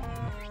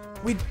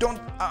 We don't...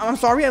 I'm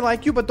sorry, I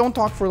like you, but don't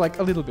talk for like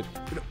a little bit.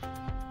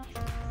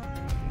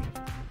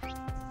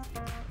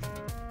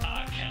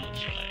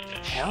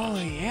 Calculated. Hell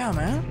yeah,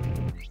 man.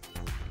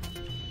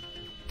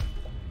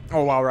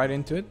 Oh, wow, right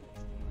into it.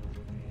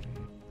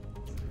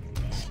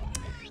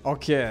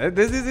 Okay,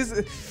 this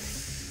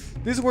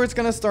is where it's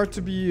gonna start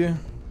to be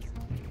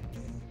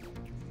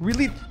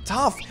really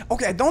tough.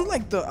 Okay, I don't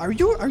like the... Are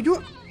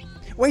you...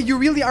 Wait, you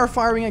really are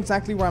firing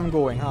exactly where I'm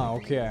going, huh?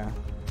 Okay.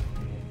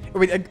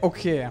 Wait,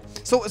 okay.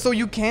 So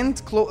you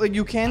can't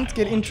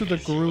get into the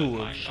groove.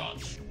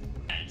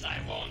 And I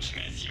won't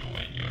miss you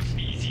when your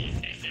species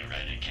is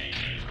eradicated.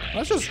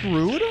 That's just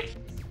rude.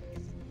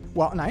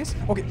 Wow, nice.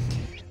 Okay.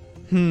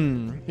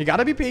 You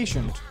gotta be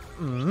patient.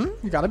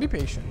 You gotta be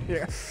patient.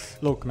 Yeah.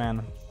 Look,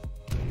 man.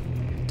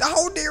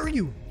 How dare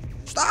you?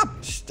 Stop!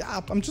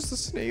 Stop! I'm just a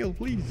snail,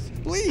 please.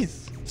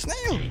 Please!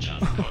 Snail! You just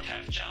could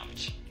have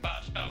jumped,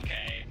 but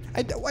okay.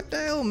 What the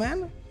hell,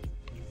 man?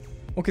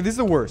 Okay, this is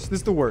the worst. This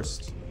is the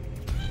worst.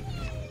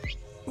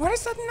 What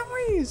is that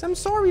noise? I'm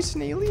sorry,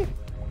 Snaily.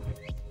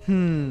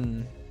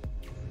 Okay,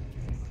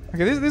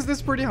 this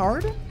is pretty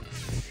hard.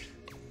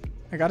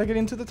 I gotta get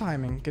into the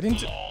timing. Get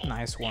into...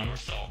 Nice one. You're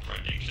so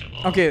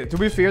predictable. Okay, to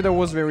be fair, that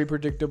was very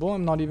predictable.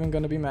 I'm not even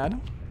gonna be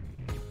mad.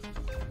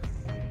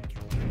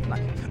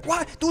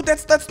 What? Dude,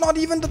 that's not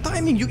even the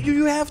timing.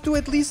 You have to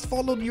at least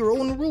follow your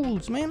own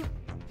rules, man.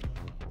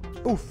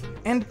 Oof.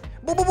 And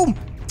boom, boom, boom.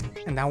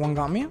 And that one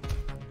got me.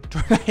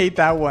 I hate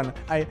that one.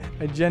 I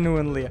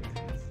genuinely...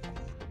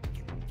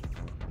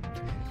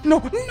 No,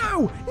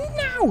 no,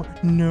 no,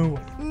 no,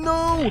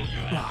 no. You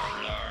have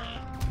to learn,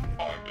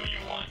 or do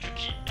you want to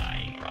keep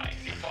dying right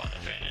before the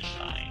finish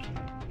line?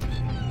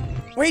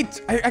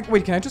 Wait,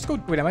 wait, can I just go?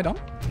 Wait, am I done?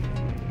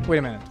 Wait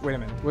a minute.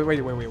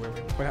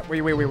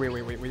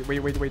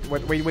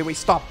 Wait,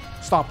 stop.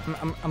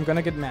 I'm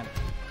gonna get mad.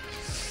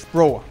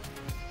 Bro.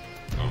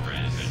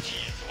 Gravity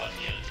is what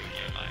killed you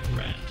here, my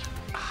friend.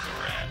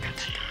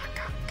 Gravity.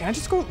 Can I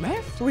just go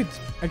left? Wait,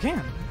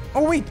 again.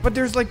 Oh wait, but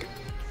there's like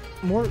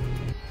more.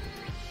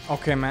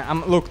 Okay,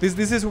 man. Look, this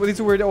is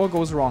where it all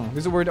goes wrong.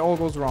 This is where it all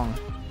goes wrong.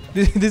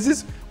 This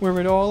is where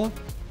it all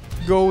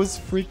goes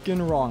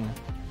freaking wrong.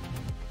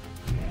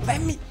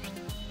 Let me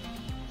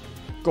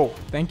go.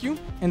 Thank you.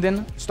 And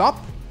then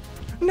stop.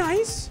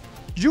 Nice.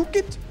 Juke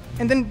it.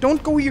 And then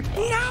don't go here. No.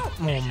 Oh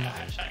my.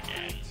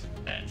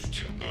 That's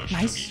too good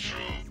Nice. to be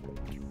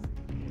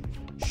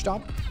true.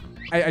 Stop.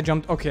 I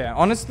jumped. Okay.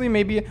 Honestly,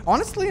 maybe.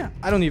 Honestly,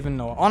 I don't even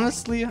know.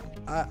 Honestly,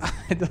 I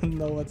don't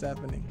know what's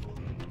happening.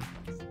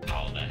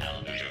 How the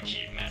hell do you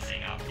keep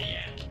messing up the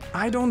end?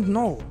 I don't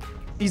know.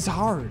 It's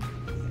hard.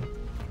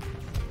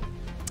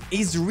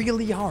 It's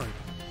really hard.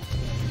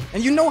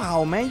 And you know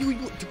how, man. You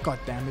God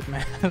damn it,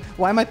 man.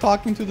 Why am I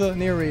talking to the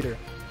narrator?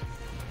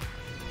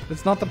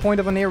 That's not the point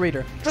of a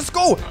narrator. Just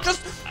go.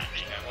 Just. I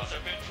think I was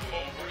a bit too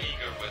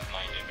overeager with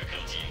my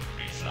difficulty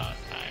increase last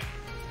time.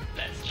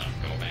 Let's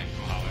just go back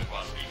to how it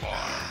was before.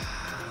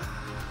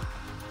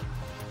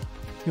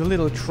 You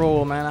little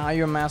troll, man. Are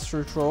you a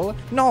master troll?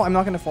 No, I'm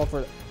not gonna fall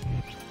for it.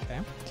 Okay.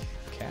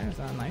 Okay.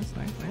 Nice.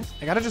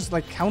 I gotta just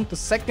like count the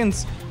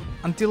seconds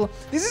until.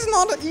 This is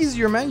not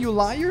easier, man. You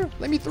liar.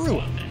 Let me through.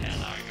 What the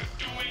hell are you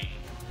doing?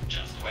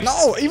 Just wait.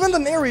 No, even the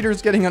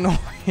narrator's getting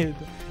annoyed.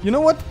 You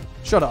know what?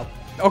 Shut up.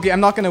 Okay,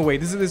 I'm not gonna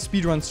wait. This is the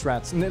speedrun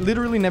strats.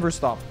 Literally never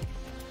stop.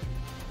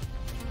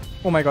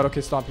 Oh my god,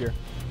 okay, stop here.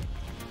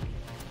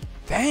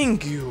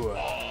 Thank you!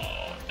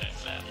 Oh,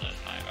 this level is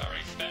my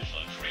very special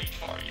treat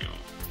for you.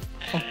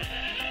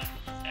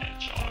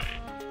 Enjoy.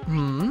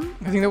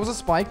 I think that was a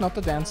spike, not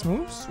the dance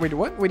moves. Wait,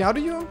 what? Wait, how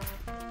do you...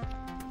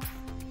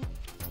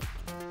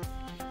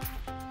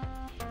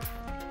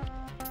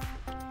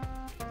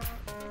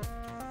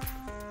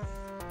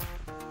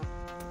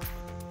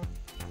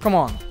 Come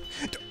on.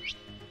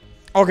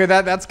 Okay,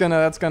 that's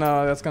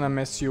gonna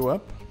mess you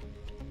up.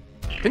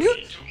 Can you?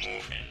 Need to move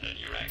in the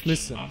direction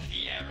Listen. of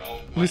the arrow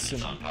when Listen,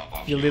 it's on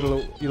top of you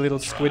little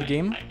squid Try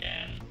game.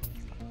 again.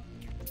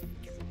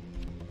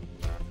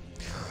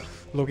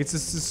 Look, it's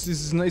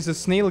a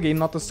snail game,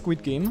 not a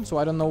squid game. So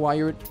I don't know why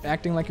you're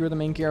acting like you're the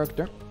main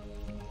character.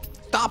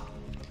 Stop!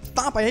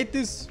 Stop! I hate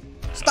this.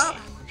 Stop!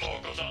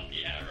 Focus on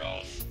the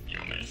arrows. You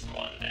missed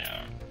one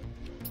there.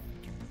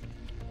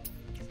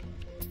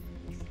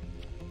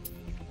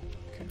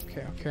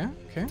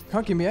 Okay.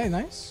 Okay, yeah,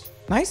 nice.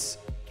 Nice.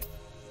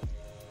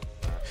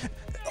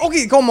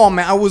 Okay, come on,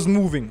 man. I was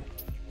moving.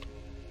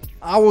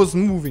 Is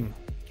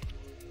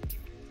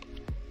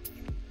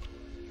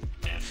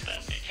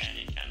that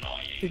mechanic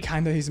annoying? It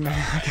kinda is, man.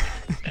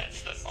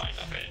 That's the point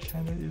of it.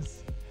 Kinda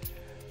is.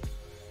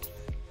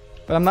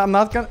 But I'm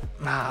not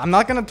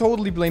gonna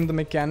totally blame the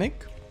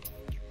mechanic.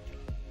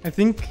 I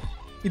think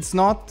it's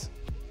not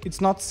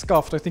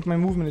scuffed. I think my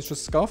movement is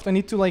just scuffed. I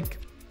need to like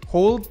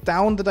hold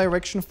down the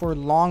direction for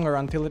longer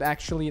until it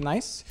actually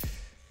nice.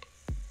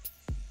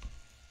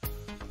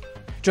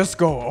 Just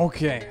go,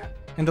 okay.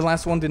 And the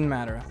last one didn't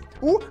matter.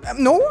 Ooh,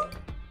 no?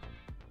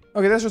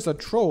 Okay, that's just a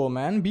troll,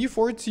 man.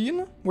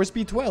 B14? Where's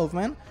B12,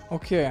 man?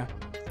 Okay.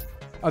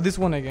 This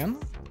one again.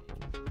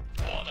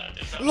 What a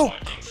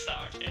disappointing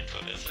start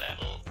into this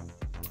level.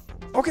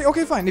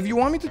 Okay, fine. If you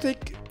want me to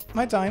take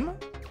my time,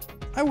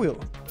 I will.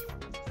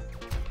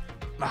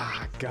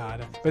 Ah,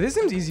 God. But this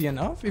seems easy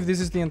enough, if this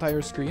is the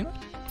entire screen.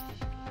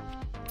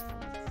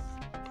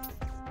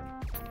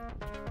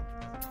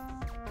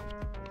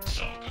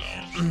 So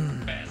close.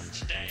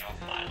 Best day of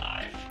my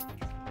life.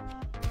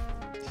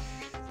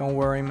 Don't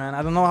worry, man.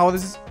 I don't know how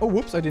this is... Oh,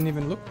 whoops, I didn't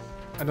even look.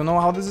 I don't know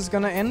how this is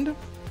gonna end.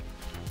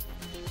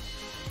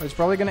 But it's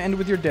probably gonna end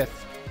with your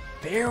death.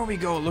 There we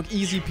go. Look,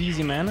 easy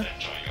peasy, man.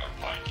 Enjoy your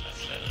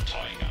pointless little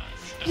toy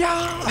guns.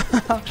 Yeah!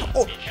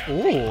 Oh!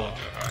 Oh!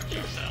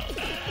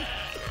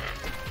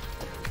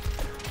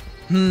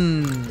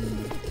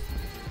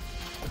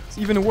 It's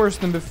even worse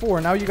than before.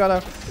 Now you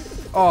gotta...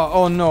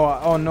 Oh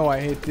no, I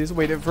hate this.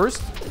 Wait, at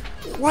first...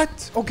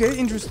 What? Okay,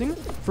 interesting.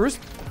 First,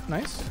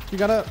 nice. You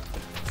gotta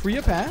free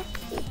a path.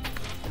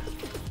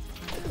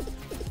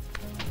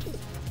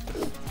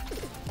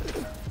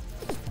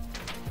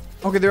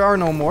 Okay, there are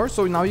no more,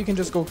 so now you can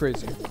just go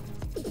crazy.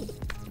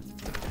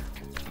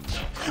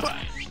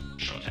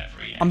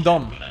 I'm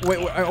dumb.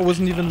 Wait, I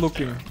wasn't even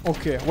looking.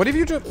 Okay, what if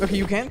you just... Okay,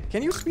 you can't...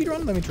 Can you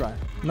speedrun? Let me try.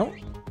 No?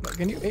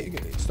 Can you... Hey,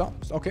 stop.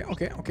 Okay.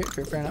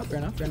 Fair enough.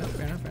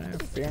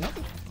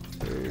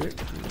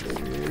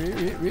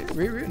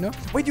 No?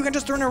 Wait, you can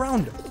just turn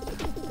around.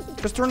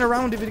 Just turn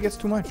around if it gets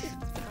too much.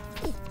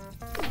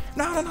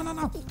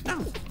 No.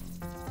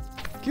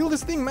 Kill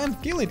this thing, man.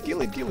 Kill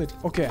it.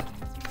 Okay.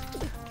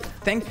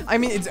 I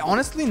mean, it's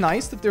honestly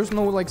nice that there's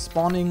no, like,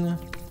 spawning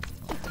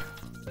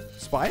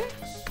spikes.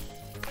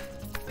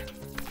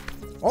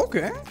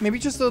 Okay, maybe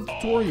just a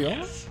tutorial.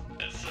 Yes.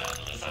 This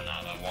level is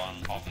another one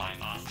of my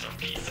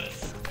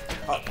masterpieces.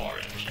 The more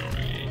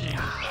infuriating, the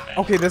better.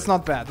 Okay, that's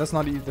not bad. That's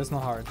not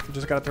hard. You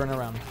just gotta turn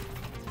around.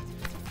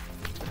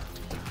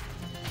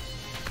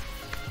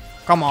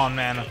 Come on,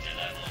 man.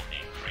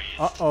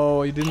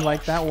 Uh-oh, you didn't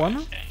like that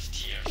one?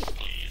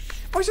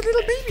 Oh, it's a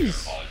little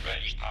babies.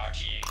 Already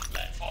partying.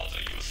 Let's also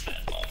use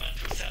that moment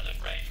to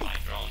celebrate my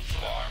drone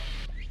swarm.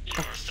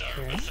 Your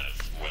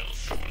services will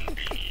soon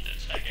be needed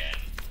again.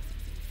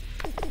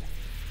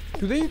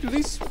 Do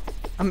these?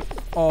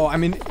 Oh, I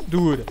mean,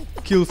 dude,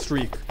 kill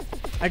streak.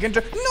 I can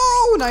just...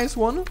 No, nice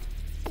one.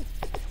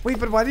 Wait,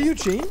 but why do you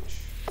change?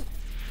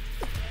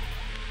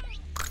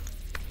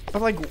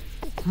 But like,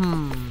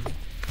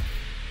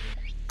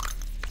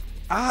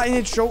 Ah, and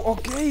it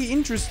okay,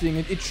 interesting.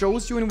 It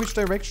shows you in which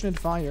direction it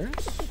fires.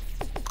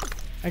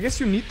 I guess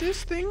you need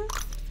this thing?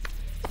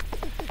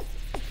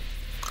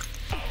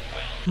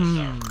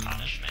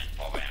 Punishment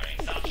for wearing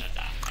such a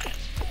dumb hat.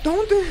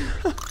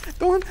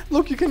 Don't,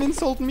 look, you can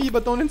insult me,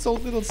 but don't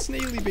insult little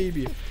snaily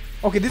baby.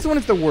 Okay, this one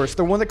is the worst,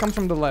 the one that comes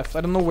from the left.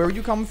 I don't know where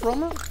you come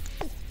from.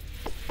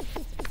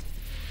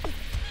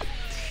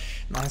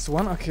 Nice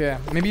one, okay.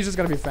 Maybe you just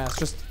gotta be fast,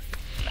 just...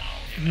 Now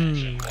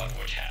imagine what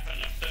would happen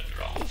if the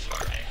drones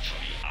were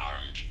actually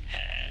armed.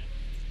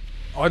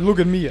 Oh, look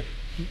at me.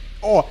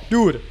 Oh,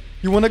 dude,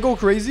 you wanna go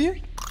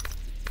crazy?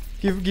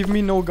 Give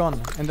me no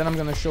gun, and then I'm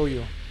gonna show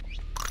you.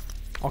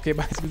 Okay,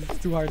 but it's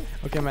too hard.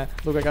 Okay, man,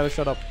 look, I gotta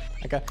shut up.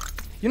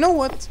 You know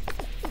what?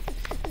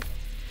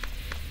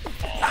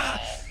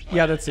 Ah!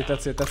 Yeah, that's it.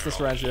 That's the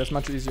strategy. That's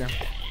much easier.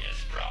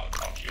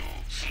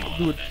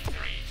 Dude,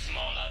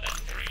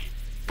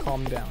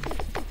 calm down.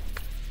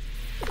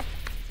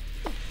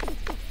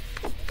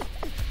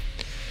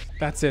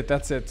 That's it,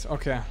 that's it.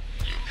 Okay.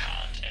 You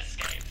can't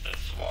escape the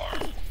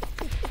swarm.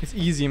 It's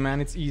easy, man.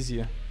 It's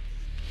easy.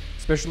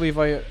 Especially if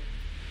I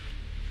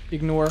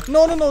ignore.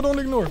 No, no, no, don't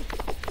ignore.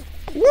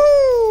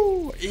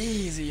 Woo!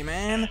 Easy,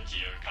 man. And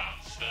here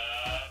comes the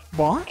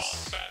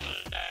Boss? battle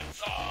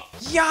dance off.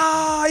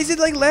 Yeah! Is it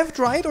like left,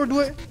 right, or do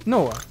I...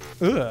 No.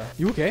 Ugh.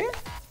 You okay?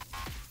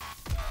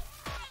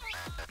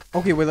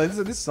 Okay, well,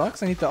 this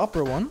sucks. I need the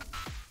upper one.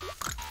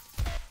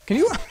 Can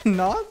you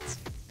not?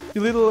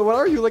 You little... What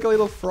are you? Like a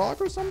little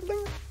frog or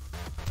something?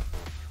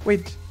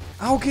 Wait.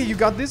 Ah, okay, you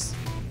got this.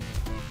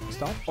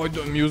 Stop. Oh,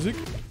 the music.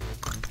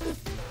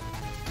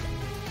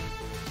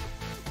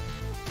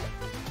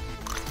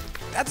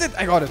 That's it.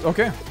 I got it.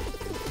 Okay.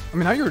 I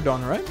mean, now you're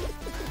done, right? Run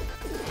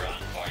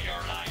for your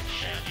life,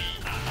 Shelly.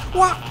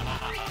 What?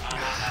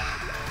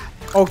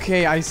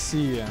 Okay, I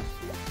see.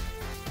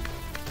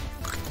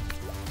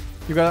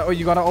 You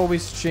gotta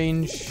always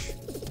change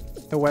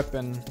the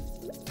weapon.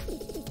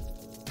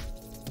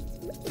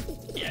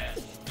 Yes,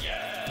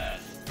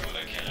 yes. To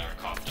the killer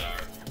copter.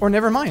 Or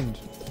never mind.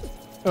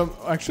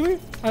 Actually,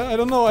 I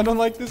don't know. I don't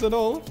like this at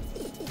all.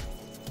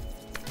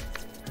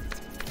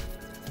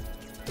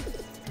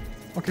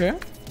 Okay.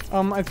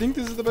 I think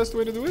this is the best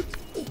way to do it.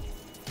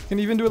 Can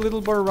even do a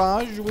little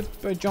barrage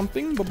with by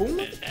jumping. Ba-boom.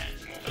 This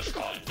dance move is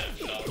called the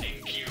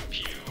floating pew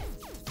pew.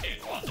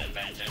 It was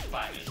invented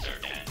by Mr.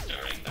 Dance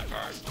during the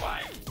first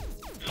wipe.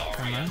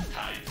 Glorious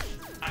times.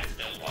 I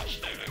still watch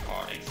the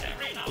recordings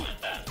every now and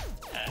then.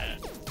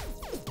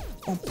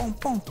 Boom, boom,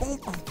 boom, boom,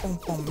 boom, boom,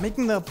 boom.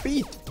 Making the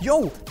beat.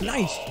 Yo,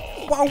 nice.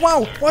 Wow,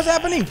 wow. What's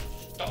happening?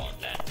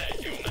 Don't let the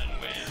human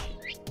win.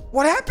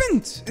 What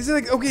happened? Is it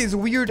like, okay, it's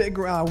weird,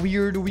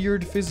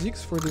 weird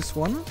physics for this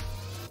one.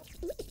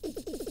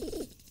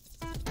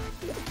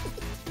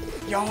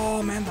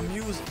 Yo, man, the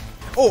music.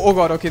 Oh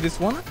god, okay, this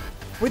one.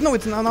 Wait, no,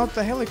 it's not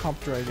the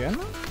helicopter again.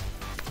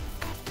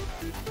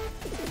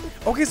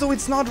 Okay, so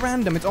it's not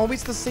random. It's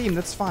always the same.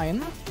 That's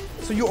fine.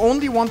 So you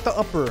only want the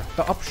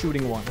up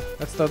shooting one.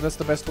 That's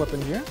the best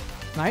weapon here.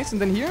 Nice, and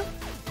then here.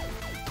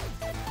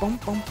 Okay.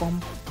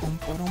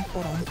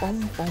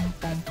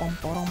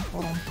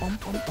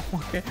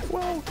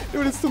 Wow,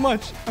 dude, it's too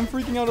much. I'm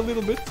freaking out a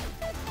little bit.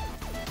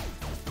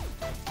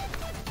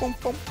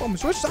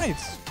 Switch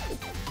sides.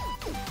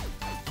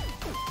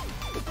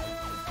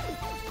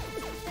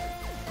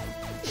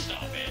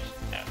 Stop it.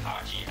 The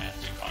party has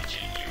to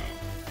continue.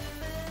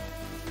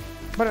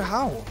 But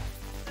how?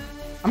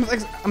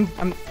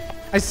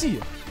 I see.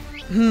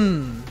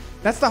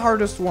 That's the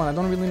hardest one. I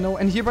don't really know.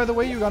 And here, by the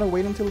way, you gotta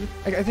wait until...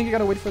 I think you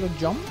gotta wait for the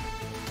jump.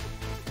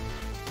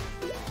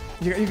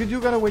 You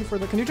gotta wait for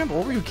the... Can you jump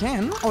over? You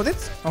can. Oh,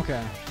 that's... Okay.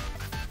 And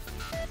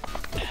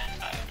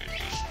I've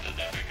reduced the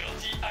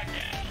difficulty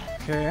again.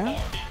 Okay. Or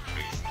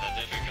increased the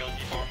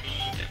difficulty for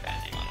me,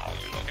 depending on how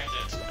you look at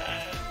it.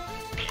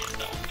 Please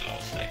don't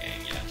close the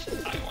game yet.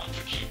 I want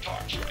to keep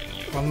torturing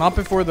you. Well, not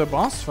before the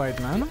boss fight,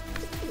 man.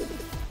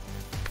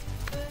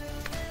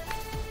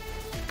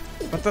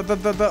 But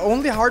the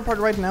only hard part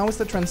right now is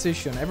the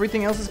transition.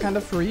 Everything else is kind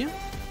of free.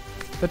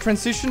 The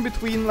transition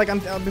between, like,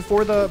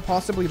 before the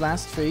possibly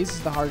last phase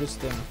is the hardest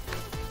thing.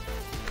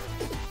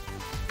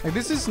 Like,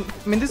 this is... I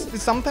mean, this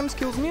sometimes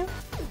kills me,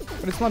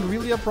 but it's not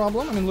really a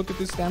problem. I mean, look at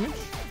this damage.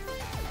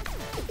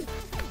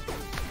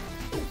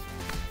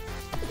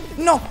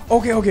 No!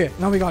 Okay.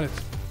 Now we got it.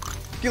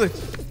 Kill it.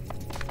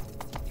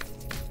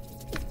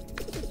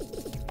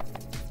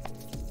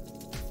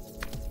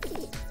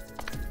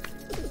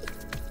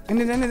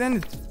 End it.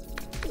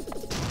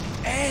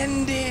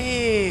 End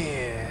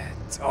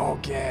it!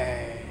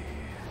 Okay.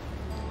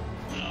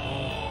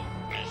 No,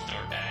 Mr.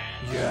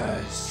 Dan.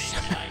 Yes.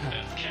 Seems like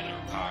this killer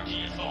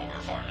party is over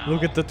for now.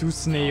 Look at the two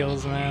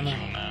snails, man.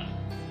 Human.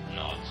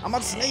 Not I'm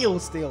a snail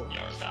still.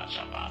 You're such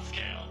a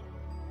buzzkill.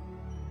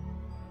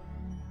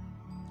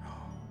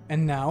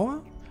 And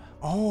now?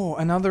 Oh,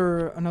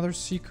 another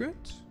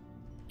secret?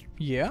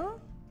 Yeah?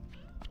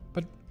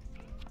 But...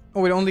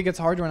 Oh, it only gets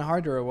harder and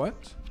harder, or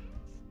what?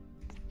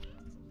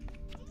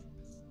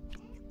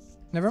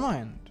 Never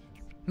mind.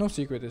 No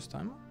secret this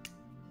time.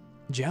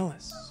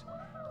 Jealous.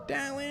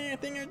 Darling, I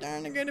think I'm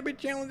starting to get a bit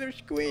jealous of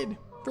Squid.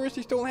 First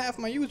he stole half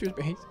my user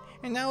space,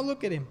 and now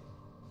look at him.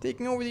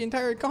 Taking over the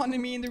entire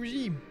economy and the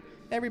regime.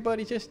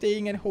 Everybody's just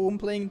staying at home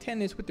playing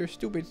tennis with their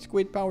stupid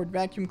squid-powered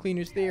vacuum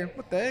cleaners there.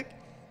 What the heck?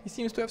 He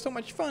seems to have so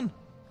much fun.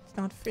 It's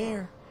not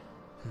fair.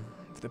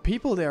 If the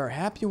people there are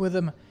happy with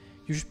him,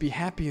 you should be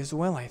happy as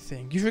well, I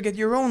think. You should get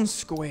your own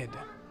squid.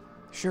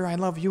 Sure, I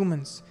love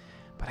humans,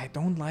 but I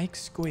don't like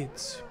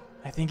squids.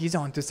 I think he's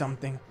onto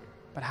something.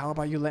 But how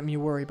about you let me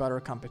worry about our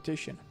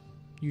competition?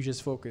 You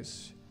just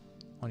focus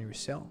on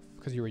yourself,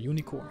 because you're a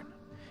unicorn.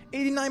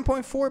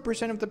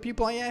 89.4% of the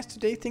people I asked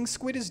today think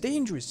squid is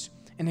dangerous,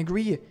 and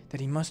agree that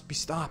he must be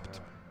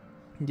stopped.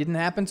 Didn't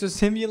happen to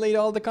simulate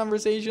all the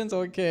conversations?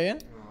 Okay.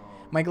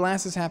 My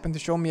glasses happen to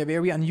show me a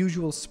very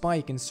unusual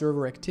spike in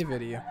server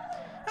activity. I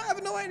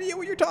have no idea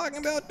what you're talking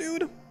about,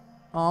 dude.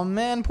 Oh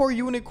man, poor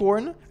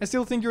unicorn. I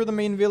still think you're the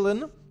main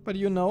villain, but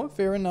you know,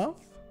 fair enough.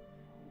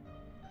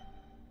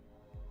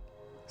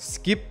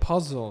 Skip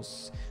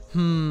puzzles.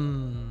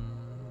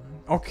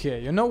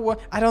 Okay, you know what?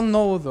 I don't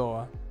know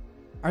though.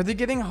 Are they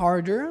getting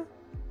harder?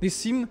 They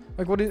seem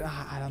like what is...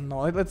 I don't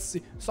know. Let's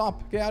see.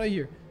 Stop. Get out of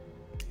here.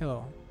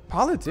 Hello.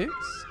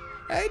 Politics?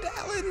 Hey,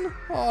 Dallin.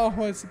 Oh,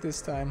 what's it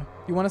this time?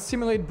 You want to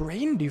simulate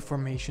brain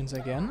deformations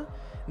again?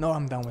 No,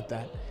 I'm done with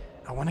that.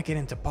 I want to get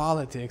into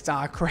politics.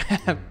 Ah,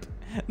 crap.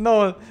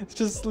 No,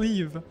 just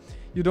leave.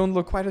 You don't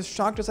look quite as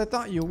shocked as I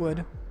thought you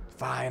would.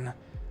 Fine.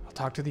 I'll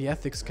talk to the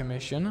ethics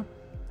commission.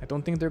 I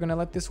don't think they're gonna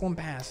let this one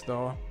pass,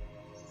 though.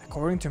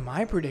 According to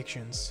my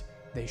predictions,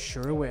 they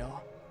sure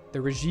will. The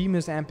regime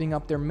is amping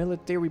up their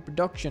military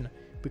production.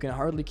 We can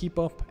hardly keep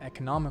up,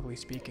 economically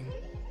speaking.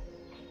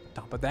 On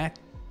top of that,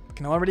 we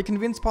can already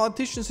convince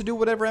politicians to do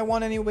whatever I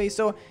want anyway,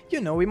 so, you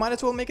know, we might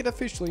as well make it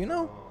official, you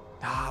know?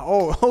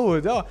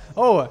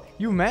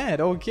 You mad?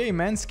 Okay,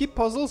 man, skip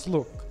puzzles?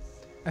 Look,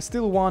 I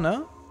still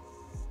wanna...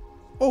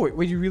 Oh,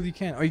 wait, you really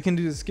can. Oh, you can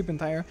do the skip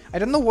entire. I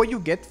don't know what you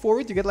get for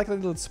it. You get like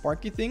little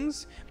sparky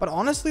things. But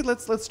honestly,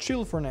 let's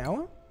chill for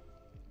now.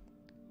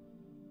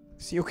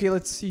 See, okay,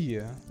 let's see.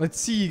 Let's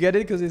see, get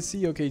it? Because it's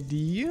C. Okay,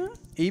 D,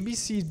 A, B,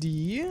 C,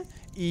 D,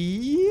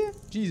 E.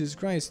 Jesus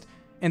Christ.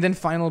 And then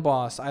final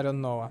boss. I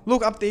don't know.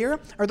 Look, up there.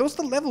 Are those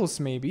the levels,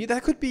 maybe?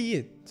 That could be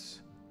it.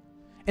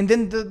 And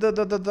then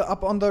the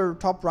up on the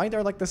top right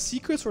are like the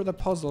secrets or the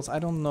puzzles. I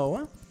don't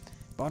know.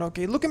 But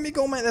okay, look at me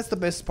go, man. That's the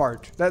best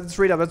part. That's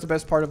straight up. That's the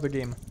best part of the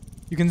game.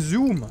 You can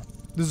zoom.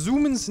 The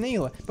zoom in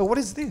snail. But what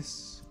is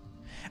this?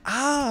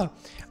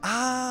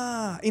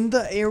 In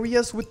the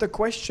areas with the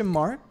question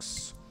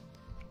marks,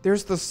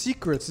 there's the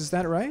secrets. Is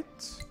that right?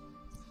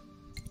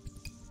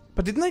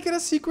 But didn't I get a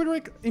secret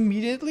like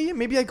immediately?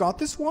 Maybe I got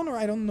this one, or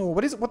I don't know.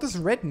 What does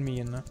red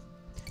mean?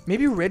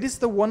 Maybe red is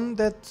the one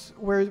that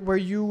where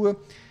you.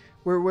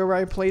 Where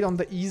I played on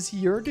the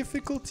easier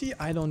difficulty?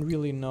 I don't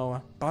really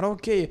know. But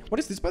okay. What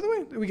is this, by the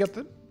way? We got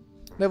the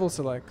level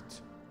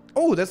select.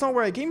 Oh, that's not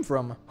where I came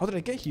from. How did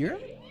I get here?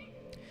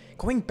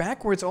 Going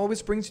backwards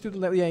always brings you to the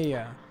level.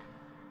 Yeah.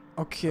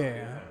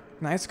 Okay.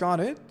 Nice, got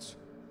it.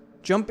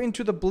 Jump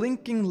into the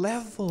blinking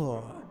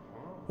level.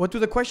 What do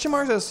the question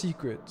marks as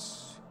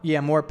secrets?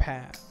 Yeah, more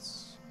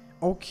paths.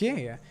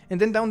 Okay.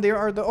 And then down there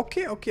are the...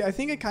 Okay, I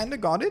think I kind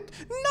of got it.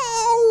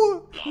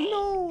 No!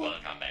 No!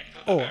 Welcome back to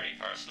the very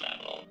first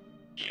level.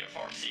 Here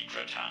for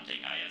secret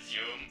hunting, I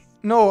assume.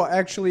 No,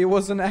 actually, it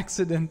was an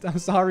accident. I'm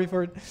sorry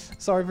for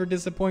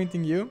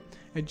disappointing you.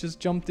 I just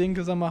jumped in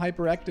because I'm a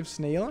hyperactive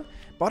snail.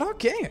 But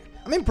okay.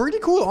 I mean, pretty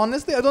cool,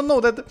 honestly. I don't know,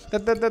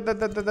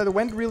 that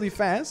went really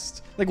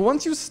fast. Like,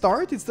 once you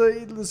start, it's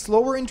the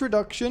slower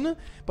introduction.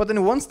 But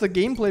then once the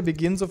gameplay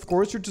begins, of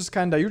course, you're just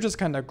kind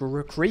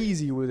of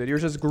crazy with it. You're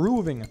just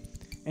grooving.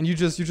 And you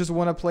just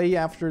want to play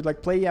after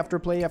play after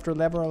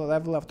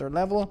level after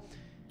level.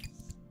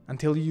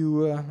 Until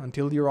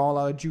you're all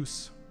out of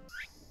juice.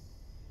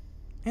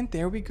 And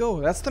there we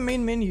go. That's the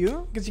main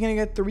menu. Because you're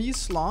gonna get 3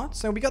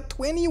 slots. And we got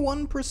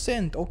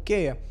 21%.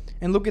 Okay.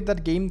 And look at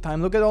that game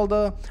time. Look at all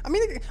the... I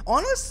mean,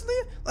 honestly,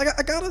 like,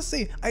 I gotta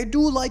say, I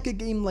do like a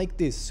game like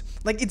this.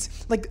 Like,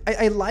 it's... Like,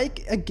 I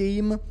like a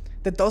game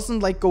that doesn't,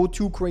 like, go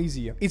too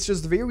crazy. It's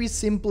just very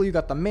simple. You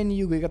got the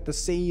menu, you got the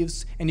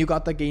saves, and you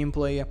got the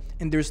gameplay.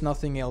 And there's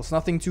nothing else.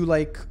 Nothing to,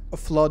 like,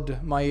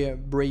 flood my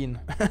brain.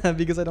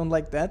 Because I don't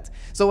like that.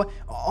 So,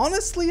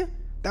 honestly...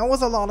 That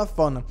was a lot of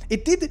fun.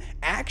 It did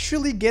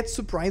actually get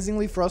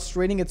surprisingly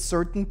frustrating at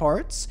certain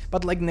parts,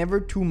 but like never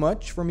too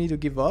much for me to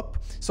give up.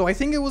 So I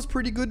think it was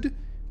pretty good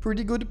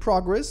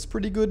progress,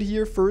 pretty good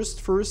here.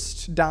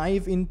 First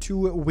dive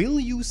into Will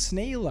You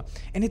Snail?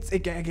 And it's,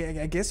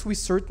 I guess we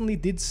certainly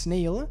did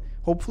snail.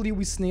 Hopefully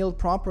we snailed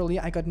properly.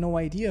 I got no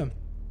idea.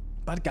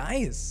 But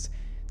guys,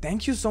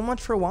 thank you so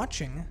much for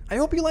watching. I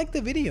hope you liked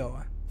the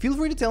video. Feel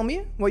free to tell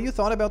me what you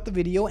thought about the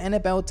video and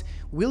about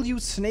Will You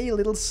Snail,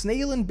 little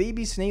snail and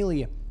baby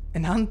snaily.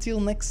 And until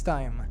next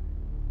time,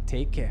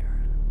 take care.